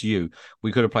 as I said to you,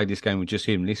 we could have played this game with just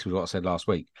him. This was what I said last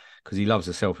week because he loves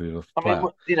a selfie with a player.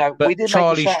 we But did make a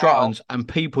Charlie shout out. Struttons and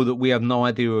people that we have no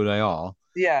idea who they are,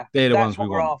 Yeah, they're the that's ones what we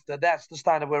we're want. after. That's the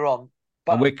standard we're on. And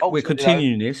But we're ultimately,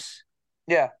 continuing this.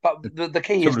 yeah. But the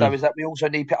key is though is that we also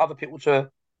need other people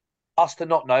us to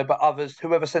not know, but others,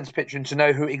 whoever sends a picture in, to know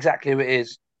exactly who it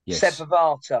is. Seb Yes.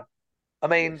 Vavata. I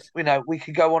mean, Yes. we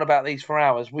could go on about these for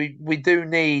hours. We do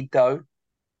need though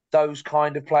those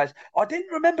kind of players. I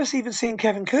didn't remember even seeing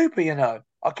Kevin Cooper.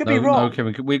 I could be No, wrong.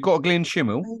 Kevin. We've got Glenn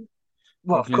Schimmel.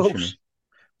 Well, Got of Glenn Schimmel. course.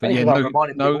 But Thank yeah, you for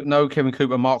reminding people. no Kevin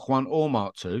Cooper Mark 1 or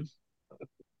Mark 2.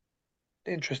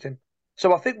 Interesting.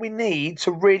 So I think we need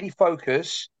to really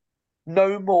focus.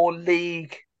 No more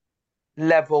league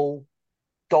level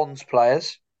Dons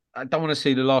players. I don't want to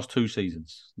see the last two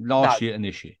seasons, No, last year and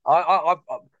this year.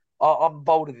 I'm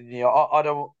bolder than you. I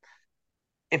don't.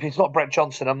 If it's not Brett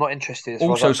Johnson, I'm not interested. As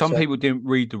far as Also, I'm some concerned. people didn't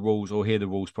read the rules or hear the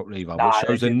rules properly either, No, which they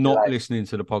shows they're didn't do not that, listening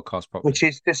to the podcast properly. which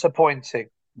is disappointing.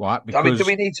 Right, I mean, do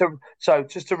we because need to? So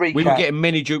just to we were recap, getting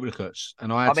many duplicates,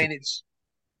 and I I had to, mean,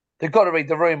 they've got to read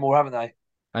the room more, haven't they?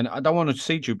 and I don't want to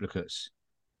see duplicates.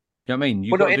 You know what I mean?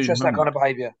 You've We're got not to do your interested in that kind homework. of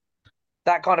behaviour.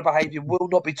 That kind of behaviour will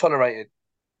not be tolerated.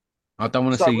 I don't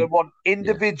want to So we see. want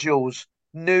Yeah, individuals,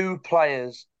 new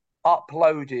players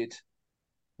uploaded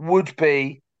would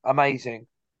be amazing.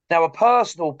 Now, a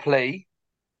personal plea,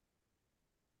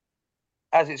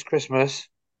 as it's Christmas,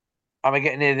 and we're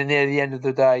getting near the end of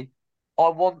the day, I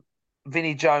want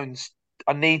Vinnie Jones.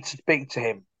 I need to speak to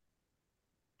him.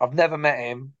 I've never met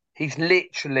him. He's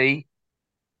literally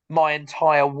my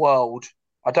entire world.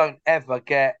 I don't ever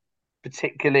get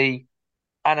particularly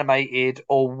animated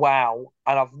or wow,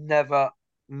 and I've never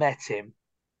met him.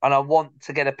 and I want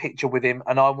to get a picture with him,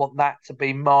 and I want that to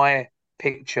be my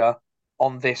picture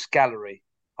on this gallery.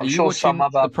 Are I'm you sure some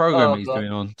watching other the program he's pervert.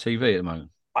 doing on TV at the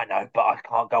moment? I know, but I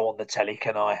can't go on the telly,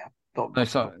 can I? No,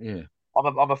 it's like, yeah.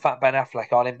 I'm a fat Ben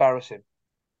Affleck. I'll embarrass him.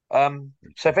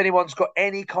 So if anyone's got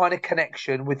any kind of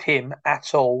connection with him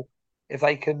at all, if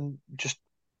they can just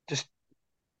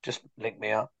link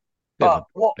me up. But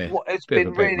what it's Bit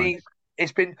of a been beg, mate. really,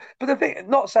 it's been. But the thing,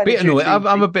 not saying Bit it's you, annoyed. Steve.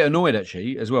 I'm a bit annoyed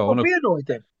actually as well. I Well, be annoyed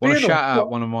then. want Be to annoyed. shout out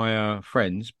one of my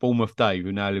friends, Bournemouth Dave,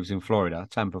 who now lives in Florida,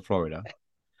 Tampa, Florida.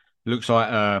 Looks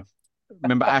like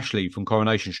remember Ashley from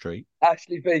Coronation Street?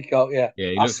 Ashley Peacock, yeah. Yeah,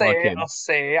 he I looks see like it. him. I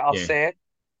see it. I Yeah. see it.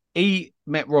 He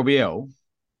met Robbie L,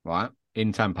 right,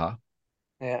 in Tampa.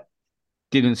 Yeah.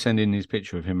 Didn't send in his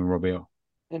picture of him and Robbie L.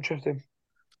 Interesting.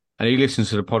 And he listens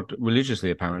to the pod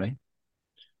religiously, apparently.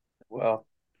 Well,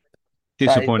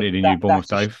 Disappointed in you, Bournemouth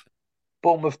Dave.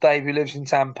 Bournemouth Dave, who lives in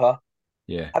Tampa.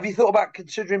 Yeah. Have you thought about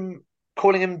considering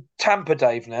calling him Tampa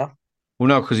Dave now? Well,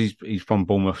 no, because he's from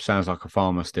Bournemouth. Sounds like a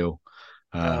farmer still.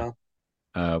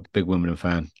 Big Wimbledon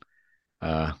fan.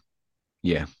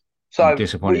 Yeah. So I'm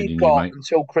disappointed we've in you, got mate.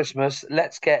 until Christmas.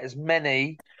 Let's get as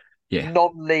many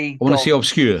non-league. I want to see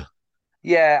obscure.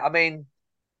 Yeah, I mean,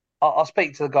 I'll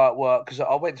speak to the guy at work because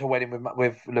I went to a wedding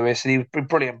with Lewis and he was a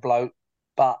brilliant bloke,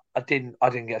 but I didn't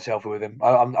get a selfie with him.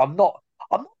 I'm not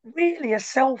really a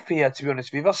selfier, to be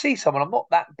honest with you. If I see someone, I'm not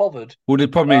that bothered. Well, the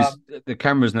problem is the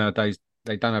cameras nowadays,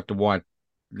 they don't have the wide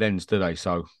lens, do they?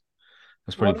 So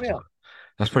that's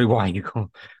probably why you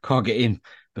can't get in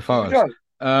the photos.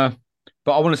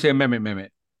 But I want to see a Mehmet.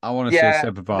 I want to see a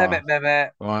Sebavar.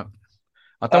 Mehmet. Right.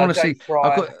 I don't want to see.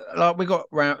 We got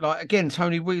round again.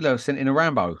 Tony Wheeler sent in a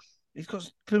Rambo. He's got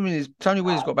Tony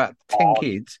Wheeler's got about 10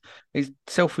 kids. His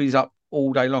selfies up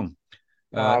all day long.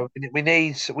 No,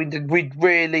 we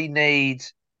really need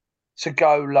to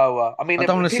go lower. I mean, I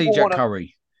don't want to see Jack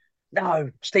Curry.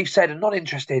 No, Steve said I'm not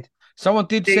interested. Someone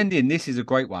did send in. This is a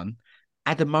great one.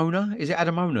 Adamona, is it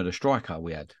Adamona, the striker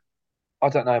we had? I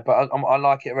don't know, but I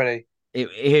like it already.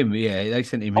 Him, yeah, they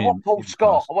sent him. I want Paul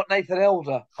Scott. I want Nathan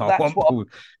Elder. I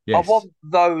want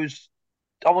those.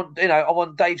 I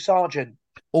want Dave Sargent.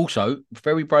 Also,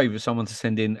 very brave of someone to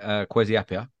send in Kwesi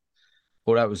Appiah.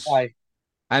 Well, that was.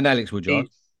 And Alex Woodyard.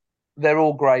 They're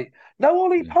all great. No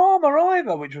Ollie Palmer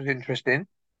either, which was interesting.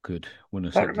 Good. I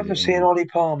don't remember seeing Ollie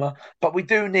Palmer, but we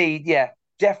do need,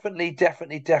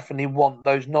 definitely want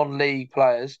those non-league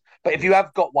players. But if you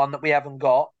have got one that we haven't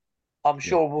got, I'm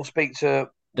sure we'll speak to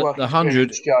the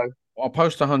 100. Joe. I'll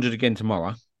post 100 again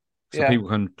tomorrow, so people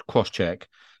can cross-check.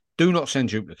 Do not send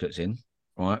duplicates in,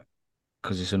 right?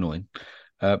 Because it's annoying.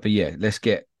 But yeah, let's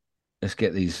get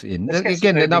these in.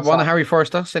 Again, another one, Harry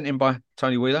Forrester, sent in by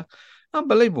Tony Wheeler.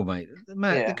 Unbelievable, mate.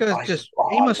 Man, the guy's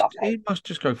he must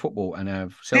just go football and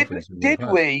have selfies. Did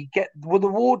we get the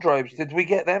wardrobes? Did we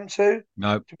get them too?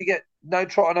 No. Did we get no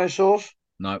trotter, no sauce?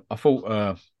 No. I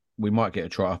thought we might get a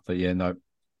trotter, but yeah, no.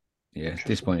 Yeah,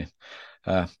 disappointing.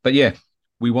 But yeah,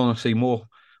 we want to see more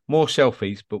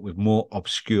selfies, but with more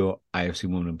obscure AFC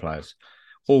Wimbledon players.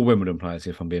 Or Wimbledon players,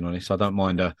 if I'm being honest. I don't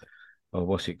mind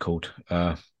what's it called?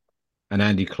 An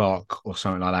Andy Clark or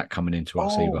something like that coming into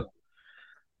us either.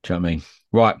 Do you know what I mean?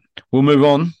 Right, we'll move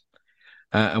on.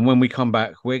 And when we come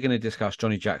back, we're going to discuss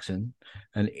Johnny Jackson.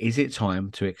 And is it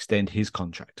time to extend his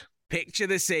contract? Picture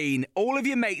the scene. All of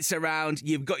your mates around,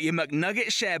 you've got your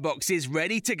McNugget share boxes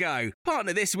ready to go.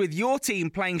 Partner this with your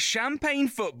team playing champagne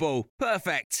football.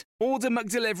 Perfect. Order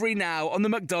McDelivery now on the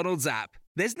McDonald's app.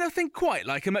 There's nothing quite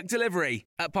like a McDelivery.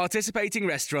 At participating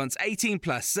restaurants, 18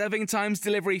 plus serving times,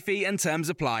 delivery fee and terms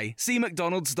apply. See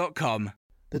mcdonalds.com.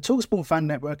 The TalkSport Fan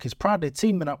Network is proudly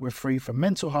teaming up with Free for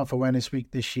Mental Health Awareness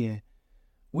Week this year.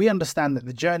 We understand that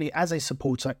the journey as a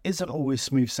supporter isn't always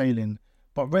smooth sailing,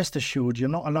 but rest assured you're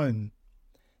not alone.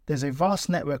 There's a vast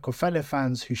network of fellow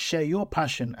fans who share your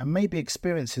passion and may be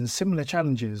experiencing similar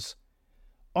challenges.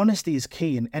 Honesty is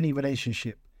key in any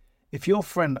relationship. If your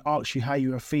friend asks you how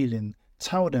you are feeling,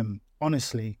 tell them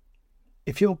honestly.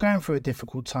 If you're going through a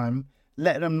difficult time,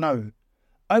 let them know.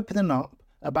 Opening up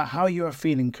about how you are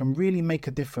feeling can really make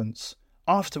a difference.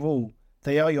 After all,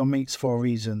 they are your mates for a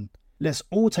reason. Let's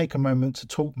all take a moment to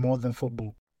talk more than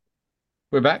football.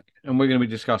 We're back and we're going to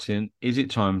be discussing, is it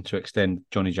time to extend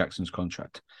Johnny Jackson's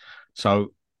contract?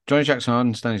 So Johnny Jackson, I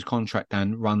understand his contract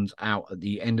then runs out at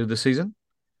the end of the season.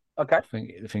 Okay. I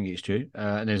think it's due.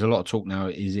 And there's a lot of talk now.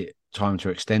 Is it time to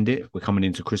extend it? We're coming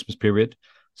into Christmas period.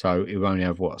 So it will only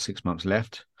have, 6 months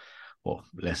left? Or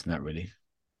less than that, really.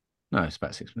 No, it's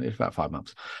about 6 months. It's about 5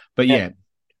 months. But yeah,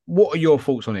 what are your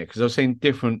thoughts on it? Because I've seen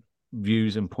different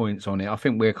views and points on it. I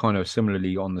think we're kind of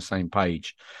similarly on the same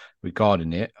page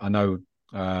regarding it. I know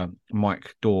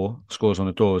Mike Dorr, Scores on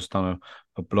the Door, has done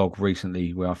a blog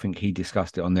recently where I think he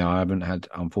discussed it on there. I haven't had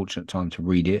unfortunate time to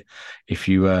read it. If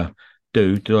you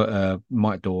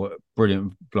Mike Dorr,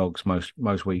 brilliant blogs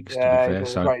most weeks, to be Yeah, he fair.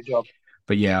 does a So, great job.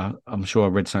 but yeah, I'm sure I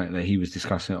read something that he was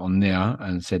discussing it on there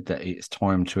and said that it's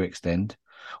time to extend.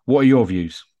 What are your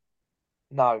views?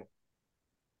 No,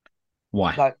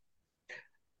 Why? no.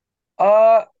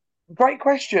 Uh, Great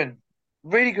question.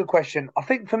 Really good question. I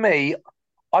think for me,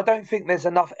 I don't think there's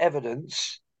enough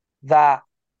evidence that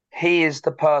he is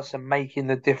the person making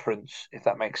the difference, if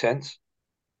that makes sense.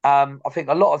 I think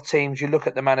a lot of teams, you look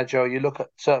at the manager, you look at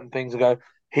certain things and go,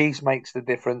 he makes the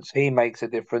difference, he makes a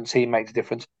difference, he makes a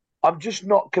difference. I'm just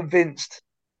not convinced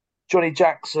Johnny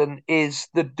Jackson is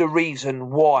the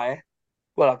reason why.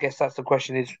 Well, I guess that's the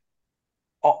question is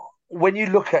uh, when you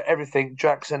look at everything,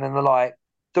 Jackson and the like,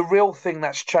 the real thing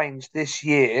that's changed this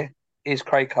year is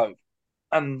Craig Hope.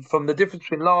 And from the difference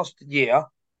between last year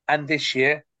and this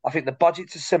year, I think the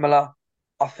budgets are similar.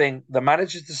 I think the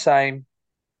manager's the same.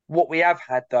 What we have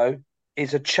had, though,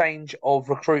 is a change of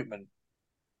recruitment.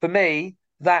 For me,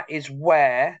 that is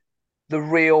where the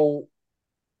real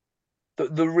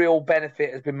the real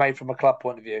benefit has been made from a club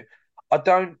point of view. I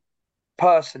don't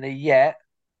personally yet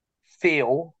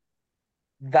feel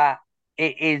that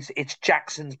it's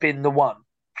Jackson's been the one.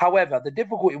 However, the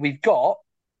difficulty we've got,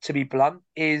 to be blunt,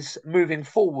 is moving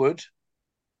forward,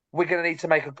 we're going to need to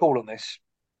make a call on this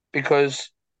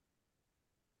because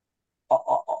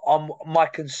my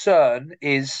concern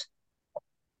is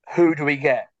who do we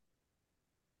get?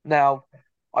 Now,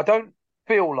 I don't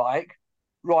feel like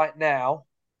right now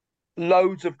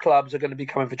loads of clubs are going to be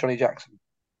coming for Johnny Jackson.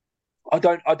 I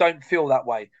don't feel that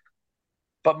way.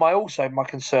 But my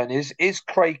concern is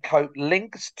Craig Cope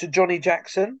linked to Johnny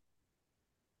Jackson,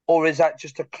 or is that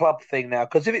just a club thing now?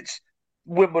 Because if it's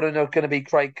Wimbledon are going to be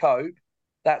Craig Cope,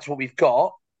 that's what we've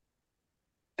got.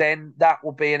 Then that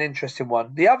will be an interesting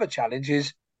one. The other challenge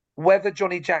is whether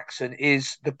Johnny Jackson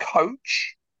is the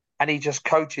coach and he just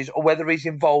coaches, or whether he's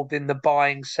involved in the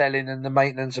buying, selling, and the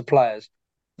maintenance of players.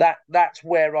 That's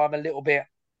where I'm a little bit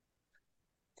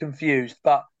confused.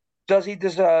 But does he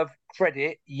deserve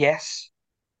credit? Yes.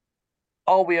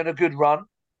 Are we on a good run?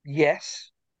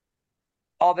 Yes.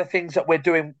 Are there things that we're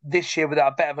doing this year that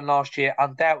are better than last year?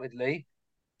 Undoubtedly.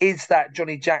 Is that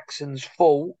Johnny Jackson's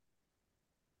fault?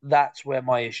 That's where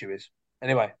my issue is.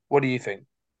 Anyway, what do you think?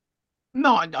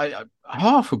 No, I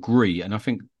half agree, and I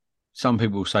think some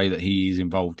people say that he is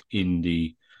involved in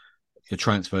the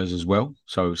transfers as well.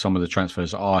 So some of the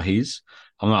transfers are his.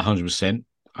 I'm not 100%.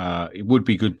 It would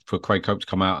be good for Craig Cope to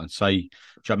come out and say, do you know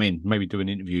what I mean? Maybe do an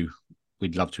interview.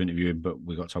 We'd love to interview him, but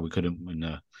we got told we couldn't when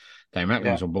Dave Macklin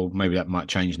Yeah, was on board. Maybe that might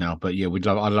change now. But yeah, I'd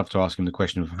love to ask him the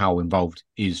question of how involved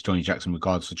is Johnny Jackson in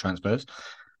regards to transfers.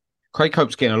 Craig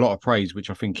Cope's getting a lot of praise, which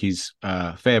I think is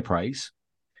fair praise,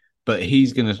 but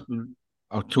he's going to.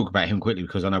 I'll talk about him quickly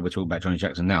because I know we're talking about Johnny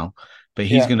Jackson now, but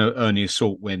he's yeah, going to earn his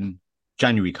salt when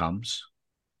January comes.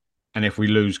 And if we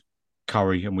lose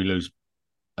Curry and we lose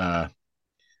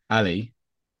Ali,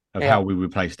 of yeah, how we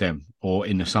replace them, or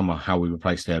in the summer, how we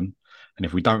replace them. And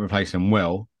if we don't replace them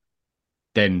well,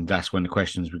 then that's when the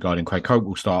questions regarding Craig Cope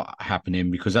will start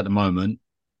happening because at the moment,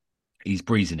 he's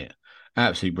breezing it,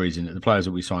 absolutely breezing it. The players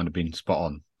that we signed have been spot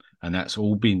on. And that's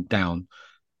all been down,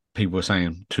 people are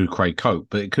saying, to Craig Cope.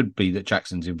 But it could be that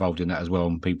Jackson's involved in that as well,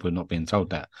 and people are not being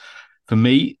told that. For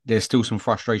me, there's still some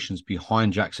frustrations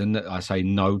behind Jackson that I say,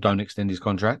 no, don't extend his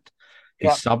contract. His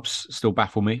yeah, subs still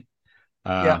baffle me.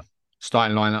 yeah,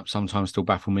 Starting lineup sometimes still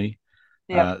baffle me.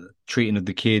 yeah, Treating of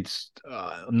the kids,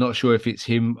 I'm not sure if it's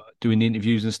him doing the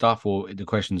interviews and stuff or the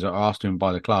questions that are asked to him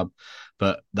by the club,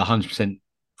 but the 100%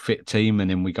 fit team, and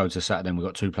then we go to Saturday and we've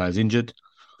got two players injured.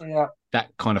 yeah.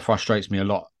 That kind of frustrates me a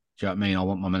lot. Do you know what I mean? I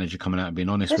want my manager coming out and being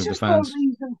honest There's with the just no fans.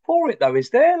 reason for it, though, is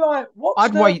there? Like, what's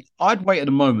the? I'd wait at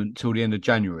the moment till the end of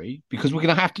January because we're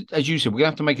gonna have to, as you said, we're gonna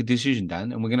have to make a decision,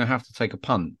 Dan, and we're gonna have to take a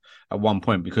punt at one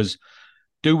point because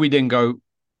do we then go,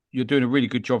 you're doing a really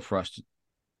good job for us,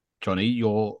 Johnny.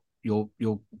 You're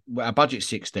our budget's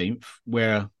 16th,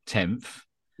 we're 10th.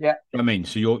 Yeah, You know what I mean?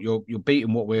 So you're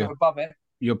beating what you're above it.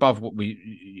 you're above what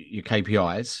your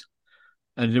KPIs.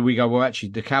 And then we go, well, actually,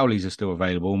 the Cowleys are still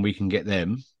available and we can get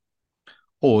them.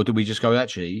 Or do we just go,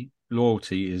 actually,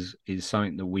 loyalty is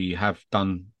something that we have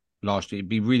done last year. It'd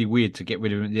be really weird to get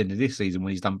rid of him at the end of this season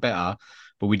when he's done better,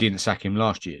 but we didn't sack him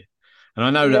last year. And I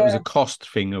know that was Yeah, a cost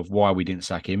thing of why we didn't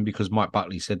sack him because Mike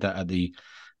Buckley said that at the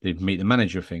meet the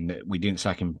manager thing that we didn't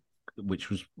sack him, which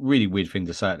was really weird thing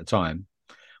to say at the time.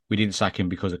 We didn't sack him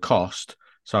because of cost.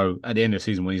 So at the end of the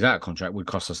season, when he's out of contract, it would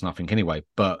cost us nothing anyway.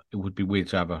 But it would be weird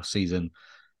to have a season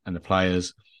and the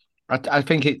players. I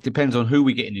think it depends on who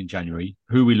we're getting in January,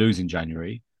 who we lose in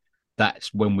January.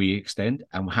 That's when we extend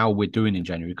and how we're doing in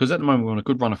January. Because at the moment we're on a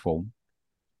good run of form,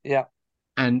 Yeah.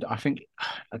 and I think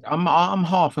I'm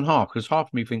half and half because half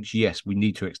of me thinks yes, we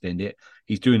need to extend it.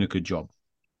 He's doing a good job,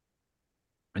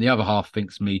 and the other half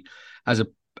thinks me as a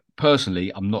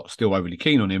personally, I'm not still overly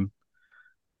keen on him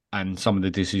and some of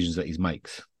the decisions that he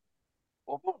makes.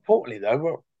 Well, more importantly,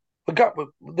 though,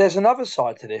 there's another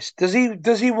side to this. Does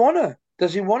he wanna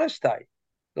stay?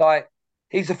 Like,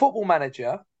 he's a football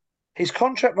manager. His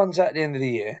contract runs out at the end of the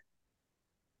year.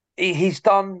 He's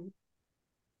done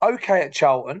okay at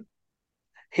Charlton.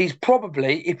 He's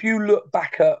probably, if you look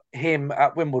back at him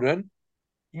at Wimbledon,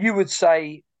 you would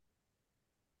say,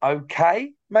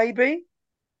 okay, maybe.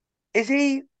 Is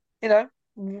he,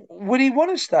 would he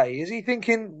want to stay? Is he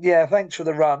thinking, yeah, thanks for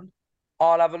the run.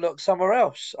 I'll have a look somewhere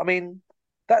else? I mean,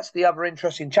 that's the other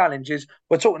interesting challenge is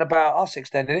we're talking about us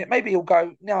extending it. Maybe he'll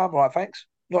go, no, I'm all right, thanks.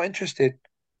 Not interested.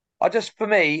 For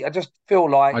me, I just feel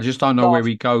like I just don't know where last,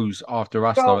 he goes after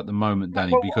us though well, at the moment,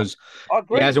 Danny, well, because I he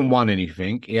agree. hasn't won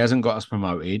anything. He hasn't got us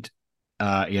promoted.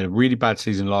 He had a really bad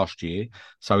season last year,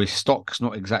 so his stock's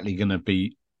not exactly going to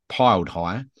be piled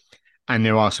high. And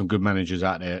there are some good managers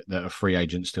out there that are free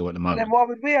agents still at the And then moment why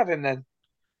would we have him then?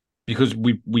 because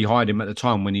we hired him at the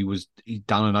time when he'd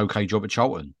done an okay job at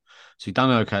Charlton. So he'd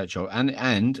done an okay at Charlton,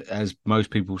 and as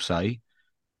most people say,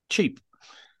 cheap.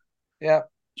 Yeah.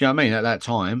 Do you know what I mean? At that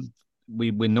time,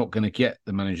 we're not going to get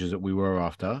the managers that we were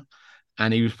after,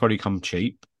 and he was probably come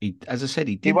cheap. He, as I said,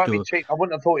 He won't be cheap. I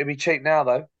wouldn't have thought he'd be cheap now,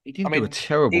 though. he I didn't do a mean,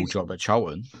 terrible he's job at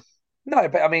Charlton. no,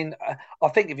 but I mean, I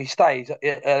think if he stays,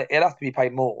 he'll have to be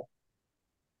paid more.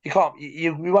 You can't,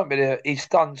 you won't be able to. He's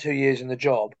done 2 years in the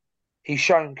job. He's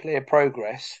shown clear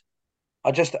progress.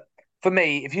 I just, for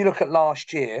me, if you look at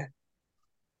last year,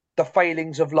 the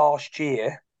failings of last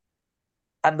year,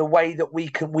 and the way that we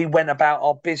went about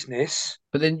our business.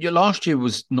 But then your last year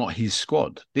was not his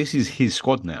squad. This is his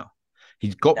squad now.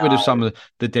 He's got rid of No, some of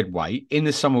the dead weight. In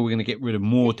the summer, we're going to get rid of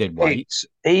more dead weight.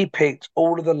 he picked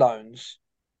all of the loans.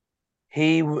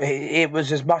 It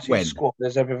was as much his When? squad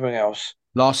as everything else.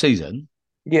 Last season?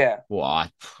 Yeah. Well, I'm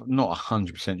not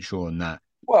 100% sure on that. I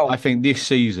Well, think this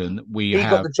season we he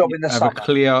got the job in the have a summer.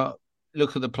 clear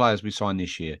look at the players we signed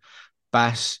this year.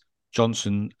 Bass,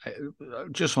 Johnson,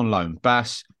 just on loan.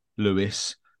 Bass,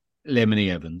 Lewis,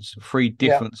 Lemony Evans. Three Yeah.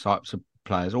 different types of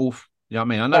players. All, you know what I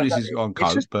mean? I know That, this that, is on it's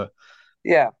code, just but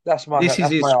yeah. this is That's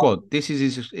his my squad. argument. This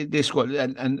is this squad.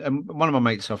 And one of my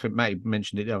mates, I think, Matty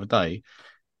mentioned it the other day.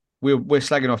 We're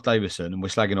slagging off Davison and we're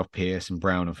slagging off Pierce and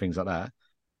Brown and things like that.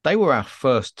 They were our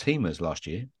first teamers last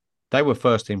year. They were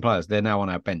first team players. They're now on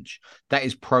our bench. That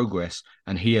is progress,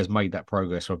 and he has made that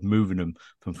progress of moving them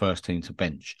from first team to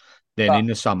bench. Then But in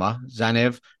the summer,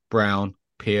 Zanev, Brown,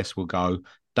 Pierce will go.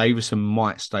 Davison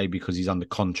might stay because he's under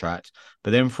contract,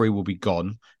 but then three will be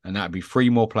gone, and that'd be three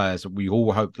more players that we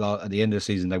all hoped at the end of the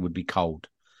season they would be cold.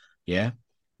 Yeah,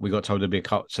 we got told there'd be a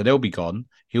cut, so they'll be gone.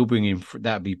 He'll bring in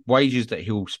that'd be wages that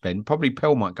he'll spend. Probably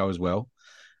Pell might go as well,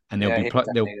 and yeah, he'll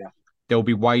definitely. there'll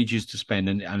be wages to spend.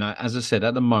 And as I said,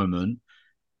 at the moment,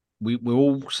 we're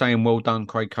all saying, well done,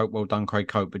 Craig Cope, well done, Craig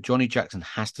Cope. But Johnny Jackson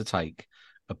has to take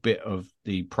a bit of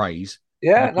the praise for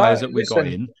Yeah. the players No. that we got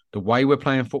Listen. in, the way we're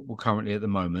playing football currently at the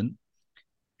moment.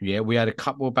 Yeah, we had a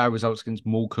couple of bad results against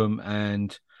Morecambe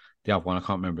and the other one, I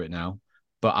can't remember it now.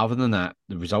 But other than that,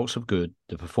 the results are good.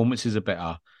 The performances are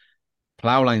better.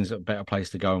 Plough Lane's a better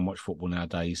place to go and watch football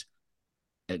nowadays.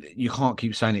 You can't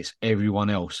keep saying it's everyone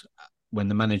else when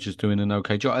the manager's doing an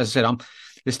okay job. As I said,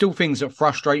 there's still things that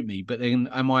frustrate me, but then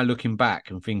am I looking back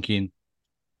and thinking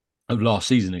of last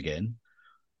season again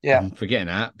Yeah. and forgetting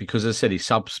that? Because as I said, his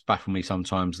subs baffle me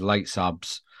sometimes, late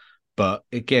subs. But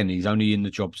again, he's only in the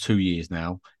job 2 years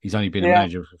now. He's only been a Yeah.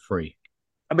 manager for 3.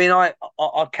 I mean, I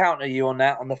counter you on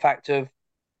that on the fact of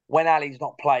when Ali's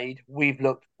not played, we've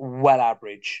looked well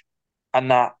average, and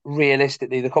that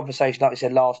realistically, the conversation like we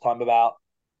said last time about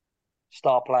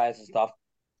star players and stuff,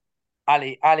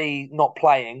 Ali not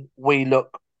playing, we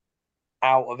look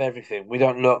out of everything. We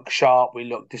don't look sharp. We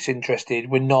look disinterested.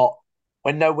 We're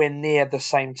nowhere near the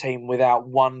same team without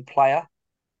one player.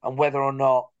 And whether or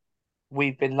not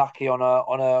we've been lucky on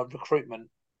a recruitment,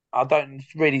 I don't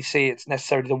really see it's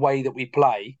necessarily the way that we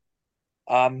play.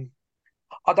 I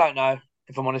don't know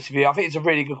if I'm honest with you. I think it's a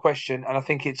really good question, and I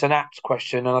think it's an apt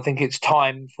question, and I think it's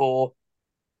time for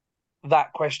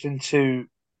that question to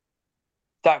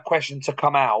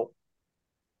come out.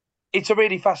 It's a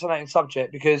really fascinating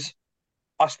subject because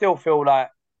I still feel like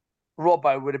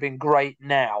Robbo would have been great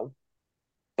now,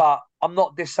 but I'm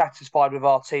not dissatisfied with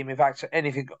our team. In fact,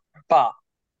 anything but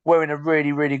we're in a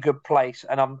really, really good place,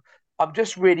 and I'm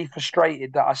just really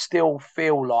frustrated that I still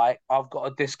feel like I've got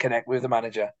a disconnect with the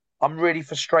manager. I'm really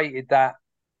frustrated that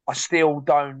I still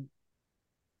don't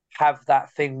have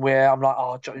that thing where I'm like,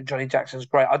 oh, Johnny Jackson's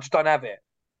great. I just don't have it.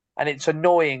 And it's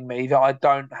annoying me that I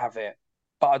don't have it,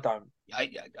 but I don't.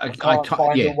 I can't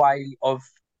find a Yeah. way of.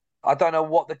 I don't know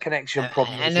what the connection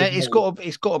problem is And with me.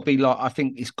 it's got to be like, I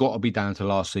think it's got to be down to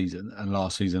last season, and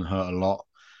last season hurt a lot,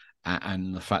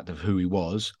 and the fact of who he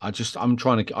was. I'm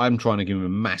trying to give him a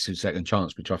massive second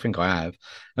chance, which I think I have.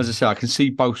 As I said, I can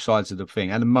see both sides of the thing.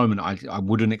 At the moment, I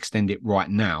wouldn't extend it right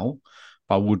now,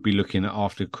 but I would be looking at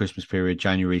after Christmas period,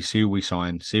 January, see who we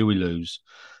sign, see who we lose.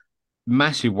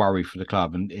 Massive worry for the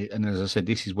club, and as I said,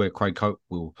 this is where Craig Cope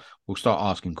will start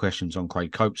asking questions on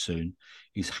Craig Cope soon.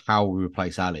 Is how we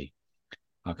replace Ali.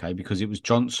 Okay, because it was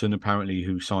Johnson apparently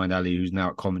who signed Ali, who's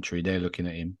now at Coventry. They're looking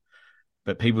at him,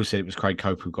 but people said it was Craig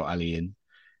Cope who got Ali in.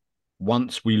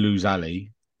 Once we lose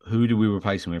Ali, who do we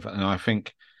replace him with? And I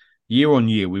think year on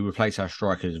year we replace our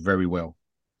strikers very well.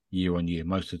 Year on year,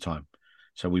 most of the time.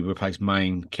 So we replace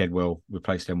Main, Kedwell,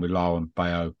 replace them with Lau and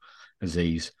Bayo,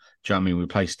 Aziz. Do you know what I mean? We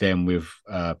replace them with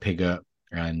Pigott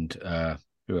and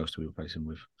who else do we replace them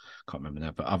with? Can't remember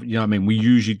that, but you know what I mean. We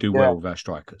usually do well with our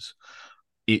strikers.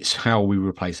 It's how we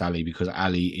replace Ali, because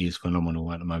Ali is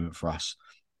phenomenal at the moment for us.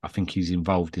 I think he's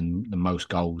involved in the most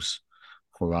goals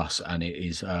for us, and it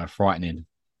is frightening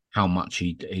how much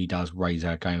he does raise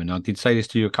our game. And I did say this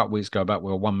to you a couple of weeks ago about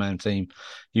we're a one-man team.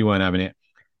 You weren't having it,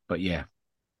 but yeah,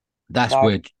 that's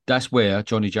where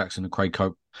Johnny Jackson and Craig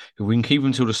Cope, if we can keep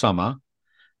them till the summer,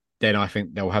 then I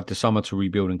think they'll have the summer to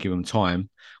rebuild and give them time.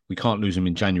 We can't lose them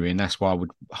in January, and that's why I would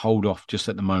hold off just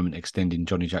at the moment extending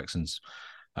Johnny Jackson's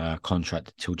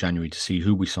contract till January to see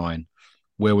who we sign,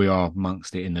 where we are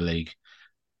amongst it in the league.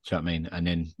 Do you know what I mean? And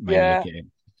then maybe look at it.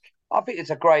 I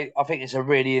think it's a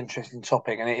really interesting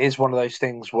topic, and it is one of those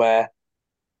things where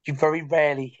you very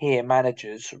rarely hear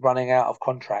managers running out of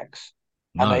contracts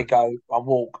and they go, I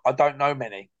walk. I don't know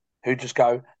many who just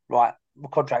go, right, my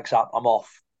contract's up, I'm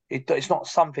off. It's not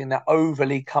something that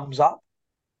overly comes up.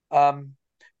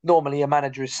 Normally a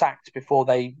manager is sacked before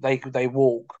they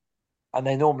walk. And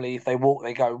they normally, if they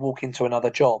walk into another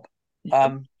job.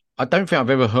 I don't think I've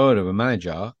ever heard of a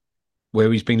manager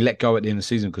where he's been let go at the end of the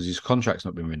season because his contract's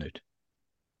not been renewed.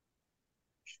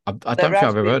 I don't think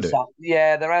I've ever heard of it.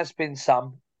 Yeah, there has been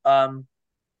some. But,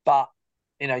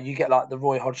 you get like the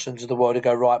Roy Hodgsons of the world who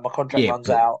go, right, my contract runs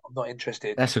out. I'm not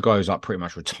interested. That's a guy who's like pretty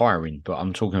much retiring, but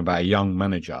I'm talking about a young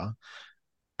manager.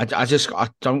 I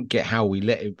don't get how we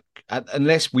let it,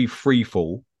 unless we free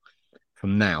fall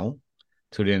from now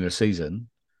till the end of the season,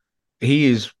 he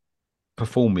is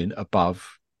performing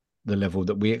above the level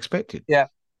that we expected. Yeah.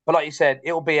 But like you said,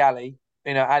 it'll be Ali.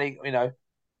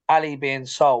 Ali being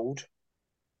sold.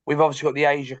 We've obviously got the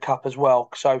Asia Cup as well.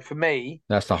 So for me,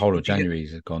 that's the whole of January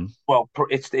is gone. Well,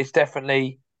 it's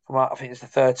definitely from, I think it's the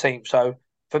 13th. So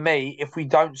for me, if we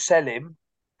don't sell him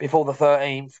before the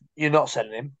 13th, you're not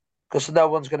selling him because no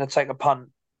one's going to take a punt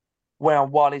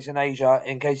while he's in Asia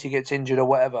in case he gets injured or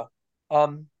whatever.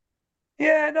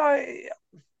 Yeah, no, I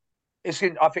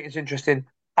think it's interesting.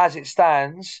 As it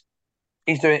stands,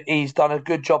 he's done a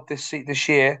good job this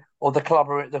year, or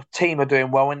the team are doing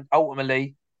well, and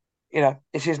ultimately,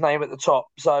 it's his name at the top.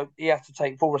 So he has to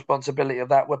take full responsibility of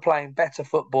that. We're playing better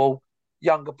football,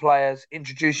 younger players,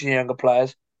 introducing younger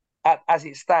players. As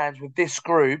it stands with this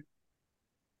group,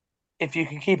 if you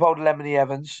can keep hold of Lemony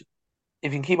Evans,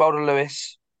 if you can keep hold of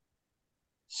Lewis,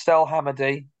 sell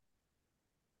Hamady,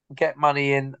 get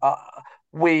money in.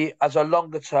 We, as a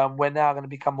longer term, we're now going to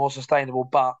become more sustainable.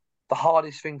 But the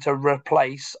hardest thing to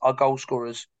replace are goal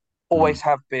scorers. Always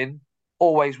have been,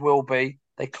 always will be.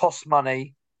 They cost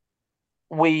money.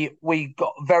 We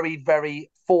got very, very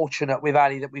fortunate with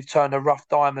Ali that we've turned a rough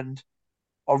diamond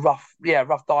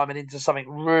into something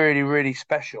really, really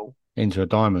special. Into a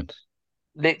diamond.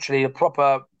 Literally a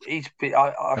proper. A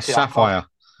sapphire.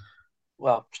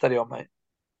 Well, steady on, mate.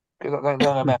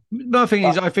 No, thing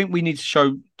is, I think we need to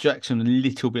show Jackson a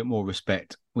little bit more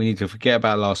respect. We need to forget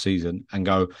about last season and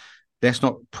go, let's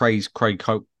not praise Craig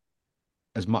Cope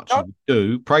as much as we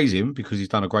do. Praise him because he's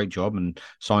done a great job and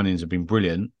signings have been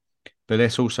brilliant. But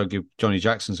let's also give Johnny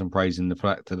Jackson some praise to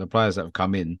the players that have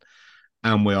come in,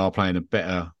 and we are playing a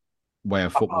better way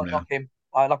of football now. Like him.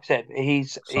 Like I said,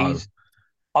 he's.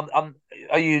 Are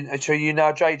you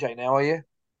now JJ now? Are you?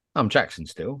 I'm Jackson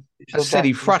still. I said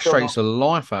he frustrates the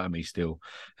life out of me still,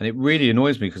 and it really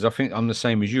annoys me because I think I'm the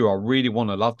same as you. I really want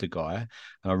to love the guy,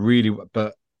 and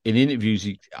but in interviews,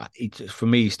 he for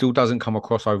me, he still doesn't come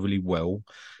across overly well.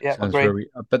 Yeah, agreed.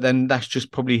 But then that's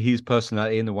just probably his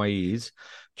personality and the way he is.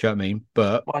 Do you know what I mean?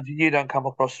 But you don't come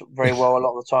across very well a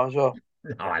lot of the time as well.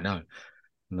 Oh, I know.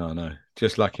 No.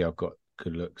 Just lucky I've got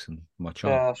good looks and my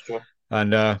charm. Yeah, that's true.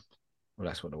 And well,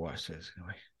 that's what the wife says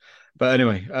anyway. But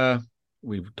anyway,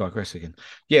 we digress again.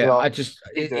 Yeah, Well, I just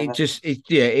keep doing it. it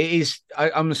is.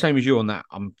 I'm the same as you on that.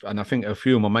 And I think a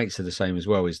few of my mates are the same as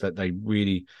well. Is that they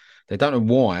don't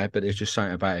know why, but there's just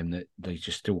something about him that they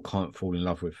just still can't fall in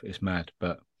love with. It's mad,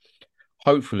 but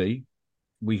hopefully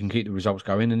we can keep the results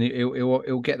going and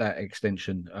it'll get that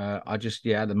extension. I just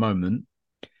at the moment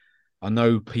I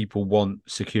know people want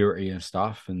security and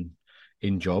stuff and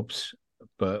in jobs,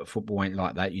 but football ain't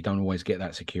like that. You don't always get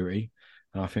that security.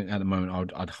 And I think at the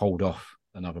moment I'd hold off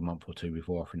another month or two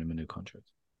before offering him a new contract.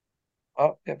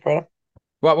 Oh, yeah, fair enough.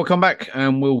 Right, we'll come back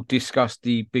and we'll discuss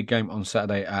the big game on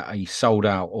Saturday at a sold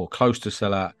out or close to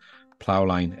sell out Plough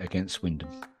Lane against Swindon.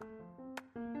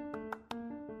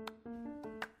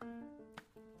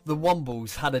 The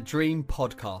Wombles Had a Dream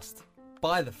podcast.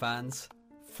 By the fans,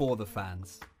 for the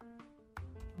fans.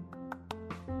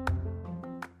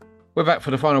 We're back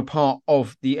for the final part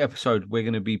of the episode. We're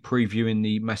going to be previewing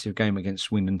the massive game against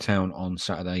Swindon Town on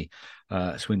Saturday.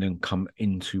 Swindon come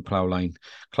into Plough Lane,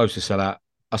 close to sell out.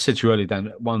 I said to you earlier,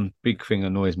 Dan, one big thing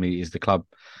annoys me is the club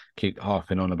keep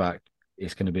harping on about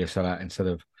it's going to be a sellout instead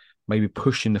of maybe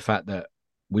pushing the fact that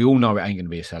we all know it ain't going to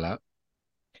be a sellout.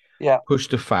 Yeah. Push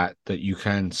the fact that you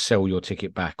can sell your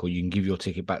ticket back or you can give your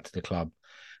ticket back to the club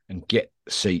and get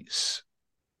seats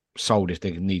sold if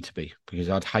they need to be, because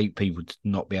I'd hate people to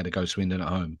not be able to go Swindon at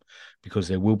home because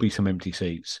there will be some empty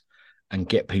seats, and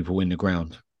get people in the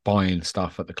ground buying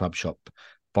stuff at the club shop,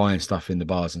 buying stuff in the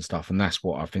bars and stuff. And that's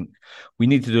what I think we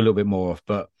need to do a little bit more of.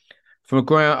 But from a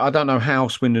ground, I don't know how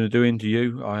Swindon are doing. Do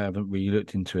you? I haven't really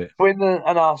looked into it. Swindon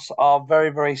and us are very,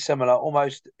 very similar,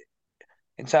 almost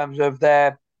in terms of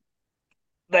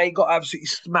they got absolutely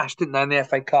smashed, didn't they, in the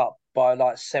FA Cup by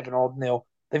like 7-0.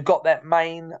 They've got that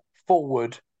main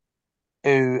forward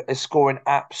who is scoring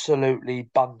absolutely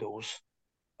bundles.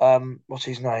 What's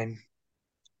his name?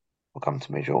 Will come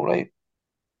to me shortly.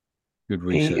 Good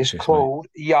He is research, this mate. called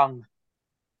Young.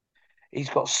 He's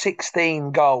got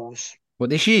 16 goals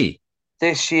What, this year?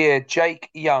 this year. Jake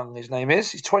Young, his name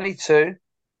is. He's 22,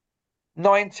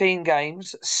 19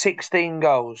 games, 16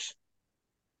 goals.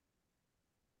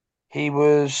 He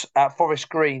was at Forest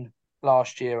Green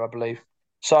last year, I believe.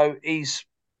 So he's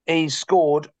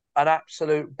scored an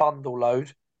absolute bundle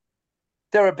load.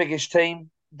 They're a biggish team.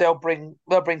 They'll bring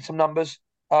some numbers.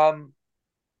 I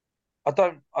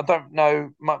don't know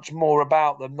much more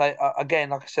about them. They again,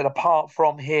 like I said, apart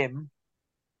from him,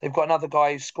 they've got another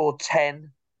guy who scored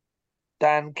 10,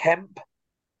 Dan Kemp,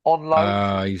 on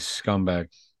loan. He's scumbag.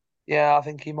 Yeah, I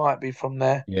think he might be from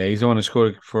there. Yeah, he's the one who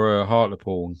scored for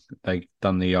Hartlepool. They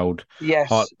done the old Yes,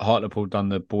 Hartlepool done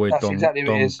the boy that's Don exactly what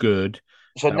it Don is. Good.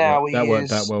 So now That he worked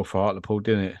that is. well for Hartlepool,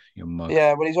 didn't it? You mug.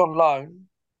 Yeah, well, he's on loan.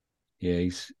 Yeah,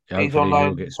 He's on hopefully he'll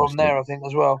loan get some from there, stick. I think,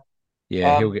 as well.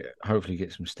 Yeah, he'll Um, hopefully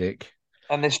get some stick.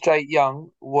 and this Jake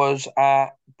Young was at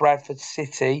Bradford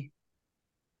City,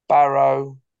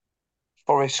 Barrow,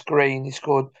 Forest Green. He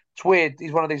scored. It's weird.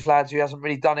 He's one of these lads who hasn't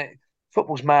really done it.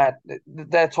 Football's mad.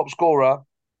 Their top scorer,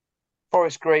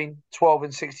 Forest Green, 12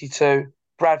 in 62.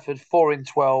 Bradford, 4 in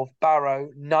 12. Barrow,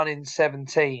 none in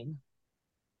 17.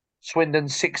 Swindon,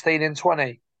 16 in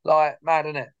 20. Like, mad,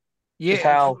 isn't it? Just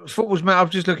Yeah, how. football's mad. I'm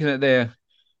just looking at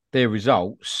their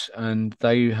results, and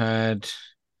they had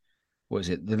what is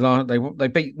it? They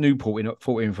beat Newport in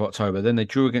 14th of October. Then they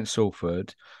drew against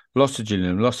Salford, lost to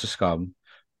Gillingham, lost to Scum,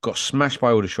 got smashed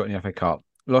by Aldershot in the FA Cup,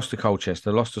 lost to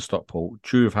Colchester, lost to Stockport,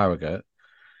 drew with Harrogate.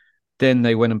 Then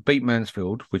they went and beat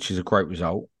Mansfield, which is a great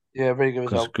result Yeah, very good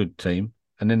because result. good team.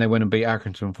 And then they went and beat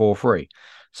Accrington 4-3.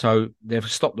 So they've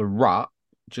stopped the rut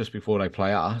just before they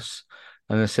play us.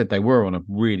 And they said they were on a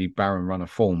really barren run of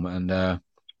form, and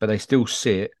but they still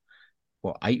sit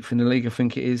eighth in the league, I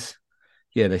think it is.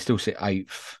 Yeah, they still sit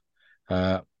eighth.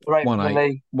 Great for One the eight,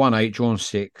 league. 1-8, drawn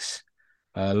 6,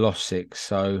 lost 6.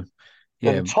 So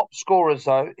They're yeah, the top scorers,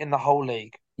 though, in the whole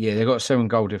league. yeah, they've got a 7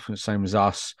 goal difference, same as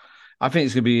us. I think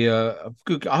it's going to be a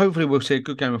good. Hopefully, we'll see a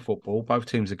good game of football. Both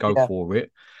teams that go Yeah. for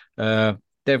it. Uh,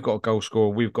 they've got a goal scorer.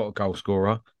 We've got a goal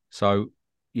scorer. So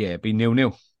yeah, it'd be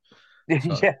 0-0.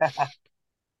 So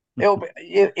Yeah.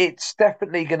 It's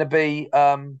definitely going to be.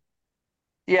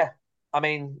 Yeah. I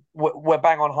mean, we're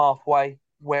bang on halfway.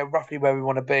 We're roughly where we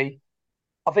want to be.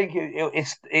 I think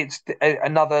it's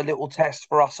another little test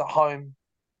for us at home.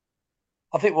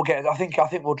 I think we'll get. I think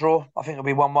we'll draw. I think it'll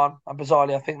be 1-1. And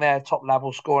bizarrely, I think their top lad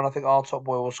will score, and I think our top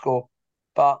boy will score.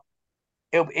 But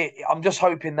I'm just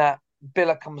hoping that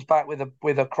Billa comes back with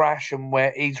a crash and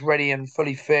where he's ready and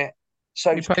fully fit. he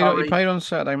So's played. He Curry played on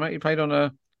Saturday, mate. He played on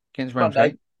against Monday.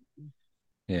 Ramsgate.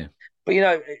 Yeah. But you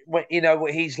know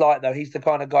what he's like though. He's the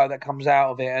kind of guy that comes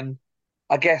out of it, and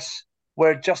I guess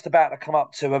we're just about to come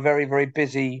up to a very, very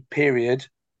busy period.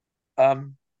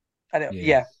 Um, and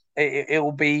Yeah. it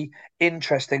will be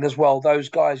interesting as well. Those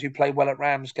guys who play well at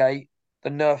Ramsgate, the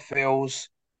Nerffields,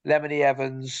 Lemony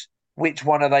Evans, which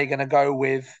one are they going to go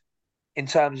with in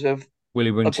terms of Will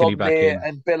he bring Tilly back Odondir in?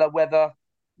 and Biller?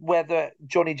 Whether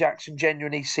Johnny Jackson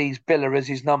genuinely sees Biller as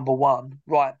his number one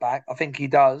right back, I think he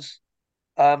does.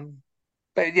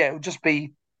 But yeah, it'll just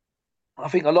be. I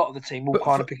think a lot of the team will But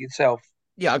kind of pick itself.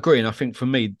 yeah, I agree. And I think for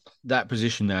me, that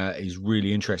position there is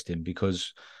really interesting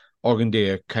because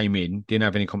Organdia came in, didn't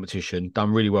have any competition,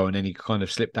 done really well, and then he kind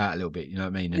of slipped out a little bit, you know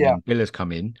what I mean? And Yeah, then Biller's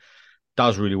come in,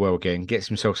 does really well again, gets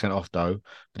himself sent off though.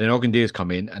 But then Organdia's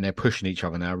come in and they're pushing each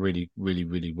other now really, really,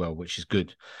 really well, which is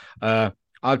good.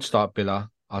 I'd start Biller,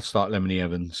 I'd start Lemony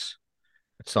Evans.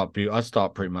 I'd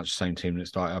start pretty much the same team that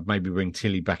started. I'd maybe bring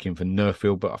Tilly back in for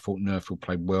Nerfield, but I thought Nerfield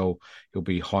played well. He'll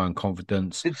be high on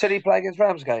confidence. did City play against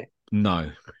Ramsgate?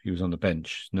 No, he was on the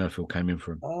bench. Nerfield came in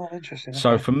for him. Oh, interesting.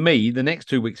 So Okay. for me, the next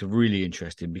 2 weeks are really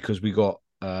interesting because we got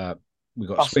Us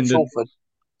and Salford.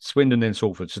 Swindon and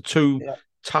Salford. So two Yeah,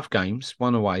 tough games,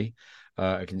 one away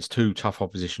against two tough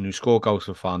opposition who score goals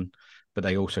for fun, but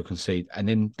they also concede. And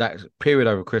in that period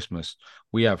over Christmas,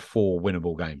 we have 4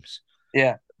 winnable games.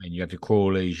 yeah. I mean, you have your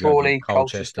Crawleys, you have your Crawley,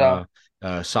 Colchester,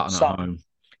 Colchester, Sutton at Sutton. home.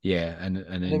 Yeah, and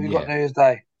And then have you got New Year's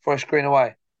Day? Forest Green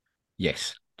away.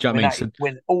 yes. Do you I know what mean, I mean? that is So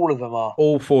when all of them are.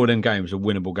 all 4 of them games are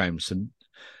winnable games. So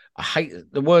I hate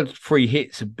the word free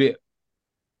hits a bit.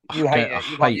 You Okay, hate I it.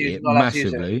 You can't hate use. it You're not allowed to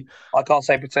use it. massively. I can't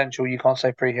say potential. You can't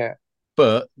say free hit.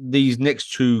 But these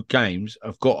next 2 games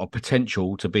have got a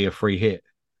potential to be a free hit.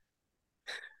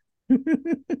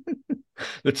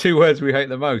 The 2 words we hate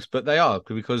the most, but they are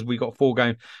because we got 4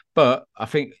 games. But I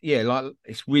think, yeah, like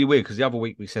it's really weird because the other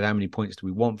week we said how many points do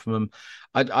we want from them.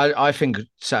 I think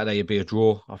Saturday it'd be a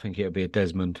draw. I think it'll be a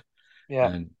Desmond, Yeah.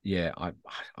 and yeah, I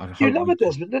You hope love we a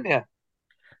Desmond, didn't you?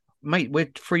 mate,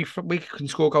 we're free. We can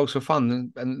score goals for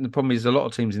fun, and the problem is a lot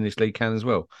of teams in this league can as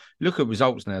well. Look at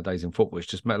results nowadays in football; it's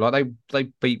just like they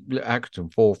beat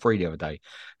Accrington 4-3 the other day.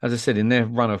 As I said, in their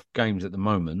run of games at the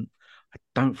moment, I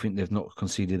don't think they've not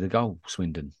conceded a goal.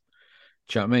 Swindon,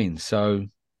 do you know what I mean? So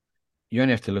you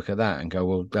only have to look at that and go,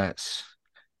 well, that's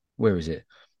where is it?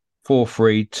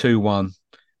 4-3, 2-1,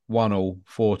 1-1,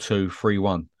 4-2,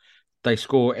 3-1. They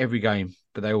score every game,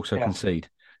 but they also Yeah. concede.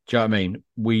 Do you know what I mean?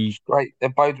 We Great.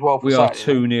 It bodes well for we are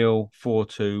Saturday. 2-0,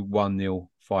 4-2, 1-0,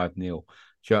 5-0. Do you know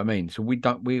what I mean? So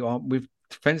we're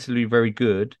defensively very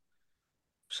good.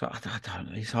 So I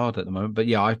don't know. It's hard at the moment. But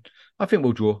yeah, I think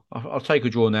we'll draw. I'll take a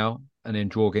draw now and then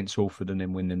draw against Salford and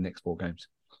then win the next 4 games.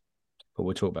 But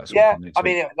we'll talk about Yeah. Salford next I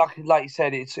week. mean, like you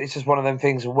said, it's just one of them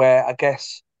things where I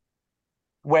guess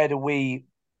where do we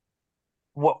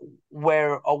what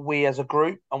where are we as a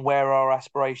group and where our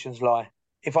aspirations lie?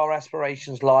 If our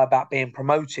aspirations lie about being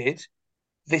promoted,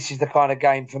 this is the kind of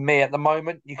game for me at the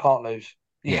moment. You can't lose.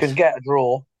 You can Yes. get a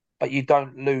draw, but you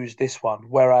don't lose this one.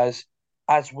 Whereas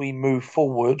as we move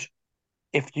forward,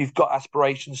 if you've got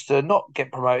aspirations to not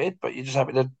get promoted, but you're just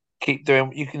happy to keep doing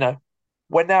what you know,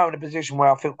 we're now in a position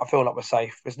where I feel like we're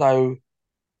safe. There's no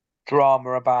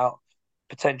drama about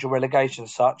potential relegation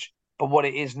as such. But what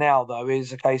it is now, though,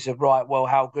 is a case of right. Well,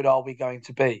 how good are we going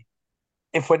to be?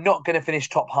 If we're not going to finish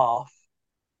top half,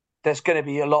 there's going to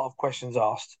be a lot of questions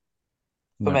asked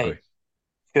for No, agree. me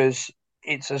because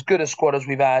it's as good a squad as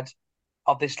we've had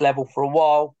of this level for a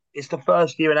while. It's the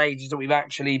first year in ages that we've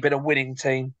actually been a winning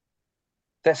team.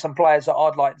 There's some players that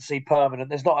I'd like to see permanent.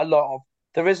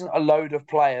 There isn't a load of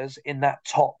players in that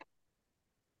top.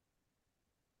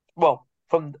 Well,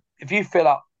 from if you fill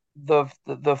up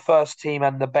the first team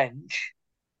and the bench,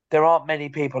 there aren't many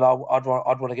people I'd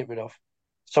want to get rid of.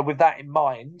 So with that in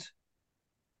mind,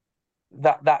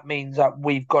 that means that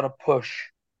we've got to push.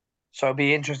 So it'll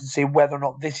be interesting to see whether or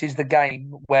not this is the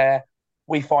game where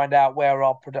we find out where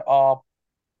our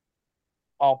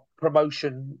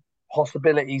promotion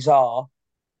possibilities are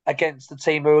against the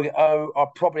team who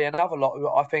are probably another lot who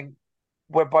I think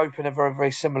we're both in a very,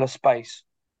 very similar space.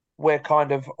 We're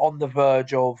kind of on the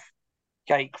verge of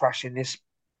gate crashing this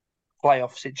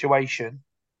playoff situation.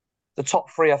 The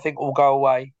top 3, I think, will go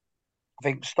away. I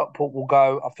think Stockport will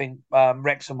go. I think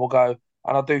Wrexham will go.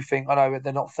 And I know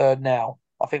they're not third now.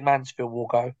 I think Mansfield will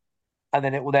go. And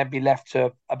then it will then be left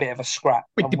to a bit of a scrap.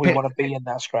 It And we depends. want to be in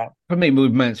that scrap. For me,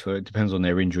 with Mansfield, it depends on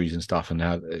their injuries and stuff and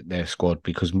how their squad,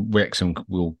 because Wrexham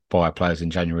will buy players in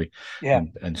January, Yeah.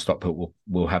 and Stockport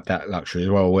will have that luxury as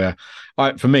well. Where,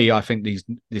 for me, I think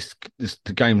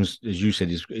the games, as you said,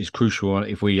 is crucial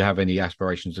if we have any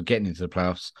aspirations of getting into the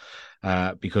playoffs,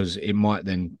 because it might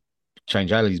then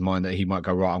change Ali's mind that he might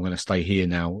go, right, I'm going to stay here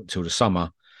now till the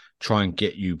summer, try and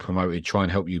get you promoted, try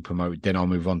and help you promote, then I'll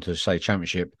move on to say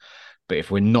championship. But if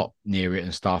we're not near it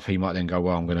and stuff, he might then go,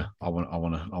 well, I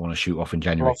want to shoot off in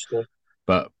January.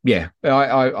 But yeah,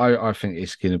 I think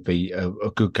it's going to be a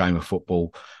good game of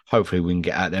football. Hopefully we can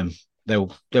get at them.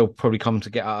 They'll probably come to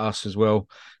get at us as well.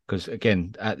 Because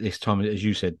again, at this time, as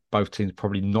you said, both teams are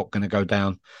probably not going to go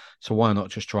down. So why not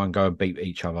just try and go and beat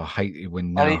each other? I hate it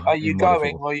when now. Are you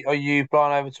going, or are you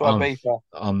flying over to Ibiza?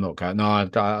 I'm not going. No,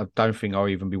 I don't think I'll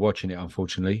even be watching it.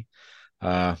 Unfortunately,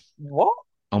 what?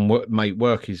 Mate,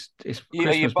 work is it's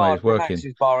Christmas. Mate, is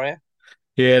working. Bar, yeah?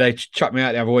 Yeah, they chucked me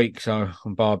out the other week, so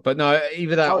I'm barred. But no,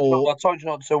 either that or I told you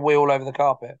not to wheel all over the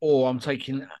carpet. Or I'm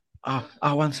taking.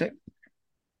 One sec.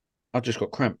 I just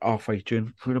got cramp halfway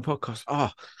through the podcast.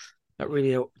 That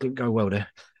really didn't go well there.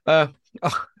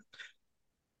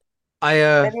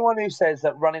 Anyone who says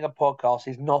that running a podcast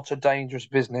is not a dangerous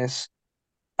business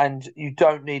and you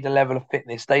don't need a level of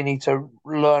fitness, they need to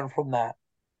learn from that.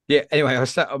 Yeah. Anyway,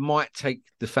 I might take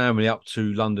the family up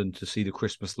to London to see the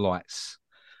Christmas lights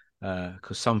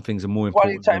because some things are more important.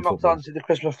 Why don't you take them up to London to the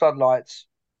Christmas floodlights?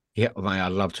 Yeah, mate,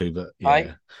 I'd love to, but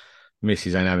yeah.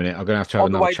 Missus ain't having it. I'm going to have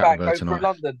another chat with her tonight. Through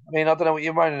London. I mean, I don't know what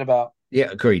you're moaning about.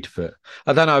 Yeah, agreed. But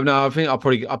I don't know. No, I think I'll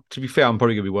probably. To be fair, I'm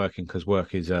probably going to be working because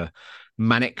work is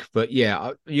manic. But yeah,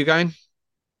 are you going?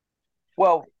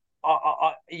 Well,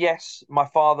 yes, my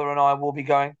father and I will be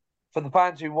going. For the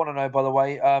fans who want to know, by the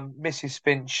way, Mrs.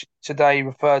 Finch today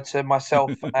referred to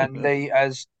myself and Lee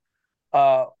as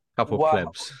couple of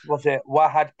plebs. Was it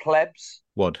Wahad plebs?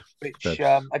 Wad. Which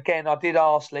again, I did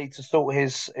ask Lee to sort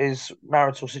his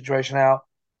marital situation out.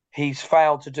 He's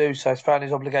failed to do so. He's found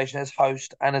his obligation as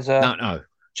host and as a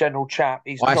general chap.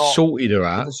 I sorted her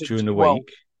out during the week.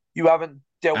 You haven't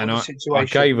dealt with the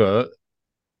situation. I gave her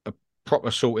a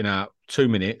proper sorting out 2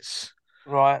 minutes.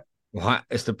 Right.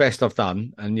 It's the best I've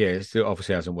done. And yeah, it still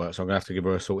obviously hasn't worked. So I'm going to have to give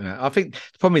her a sorting out. I think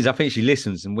the problem is, I think she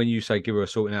listens. And when you say give her a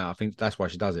sorting out, I think that's why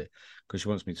she does it. Because she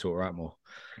wants me to sort her out more.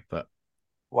 But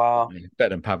wow. I mean, better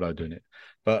than Pablo doing it.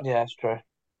 But yeah, it's true.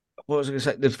 What was I going to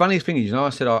say? The funniest thing is, I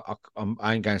said I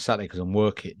ain't going Saturday because I'm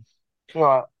working.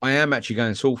 Right. I am actually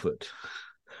going Salford.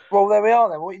 Well, there we are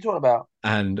then. What are you talking about?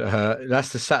 And that's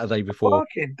the Saturday before.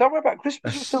 Working. Don't worry about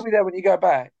Christmas. You'll still be there when you go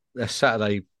back. That's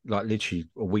Saturday, like literally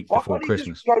a week before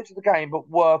Christmas. Just go to the game, but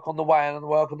work on the way and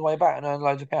work on the way back and earn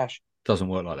loads of cash. Doesn't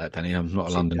work like that, Danny. I'm not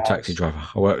a London taxi driver.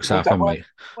 I work Southend, mate.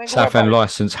 Southend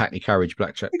licensed Hackney Carriage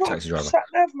blackjack taxi driver.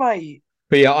 Sat-nav, mate.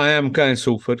 But yeah, I am going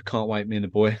Salford. Can't wait. Me and the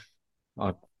boy.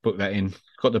 I booked that in.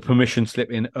 Got the permission slip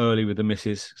in early with the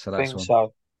missus, so that's one.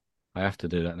 So. I have to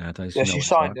do that nowadays. Yeah, she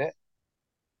signed it.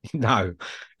 No,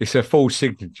 it's a full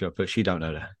signature, but she don't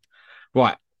know that.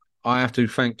 Right. I have to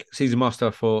thank Season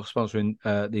Master for sponsoring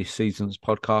this season's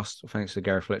podcast. Thanks to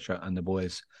Gary Fletcher and the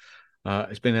boys.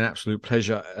 It's been an absolute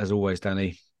pleasure, as always,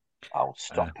 Danny. Oh,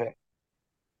 stop it.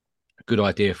 Good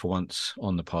idea for once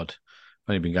on the pod.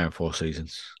 Only been going 4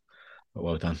 seasons, but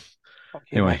well done.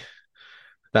 Anyway,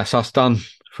 that's us done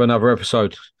for another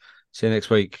episode. See you next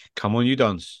week. Come on, you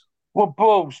dons. What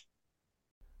balls?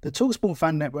 The TalkSport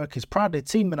Fan Network is proudly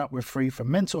teaming up with Free for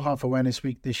Mental Health Awareness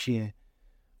Week this year.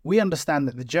 We understand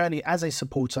that the journey as a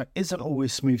supporter isn't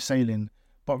always smooth sailing,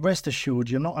 but rest assured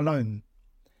you're not alone.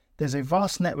 There's a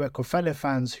vast network of fellow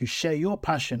fans who share your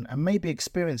passion and may be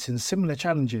experiencing similar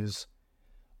challenges.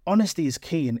 Honesty is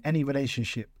key in any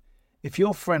relationship. If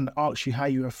your friend asks you how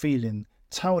you are feeling,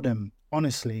 tell them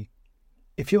honestly.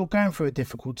 If you're going through a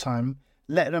difficult time,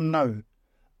 let them know.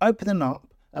 Opening up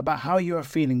about how you are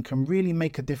feeling can really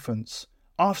make a difference.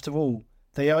 After all,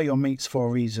 they are your mates for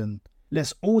a reason.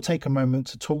 Let's all take a moment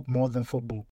to talk more than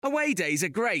football. Away days are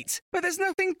great, but there's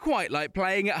nothing quite like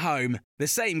playing at home. The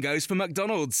same goes for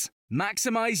McDonald's.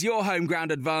 Maximise your home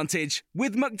ground advantage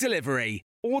with McDelivery.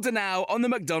 Order now on the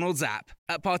McDonald's app.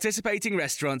 At participating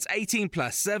restaurants, 18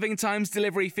 plus serving times,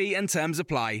 delivery fee and terms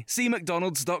apply. See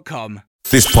mcdonalds.com.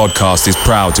 This podcast is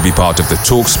proud to be part of the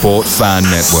TalkSport Fan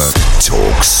Network.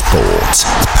 TalkSport.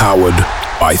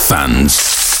 Powered by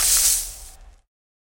fans.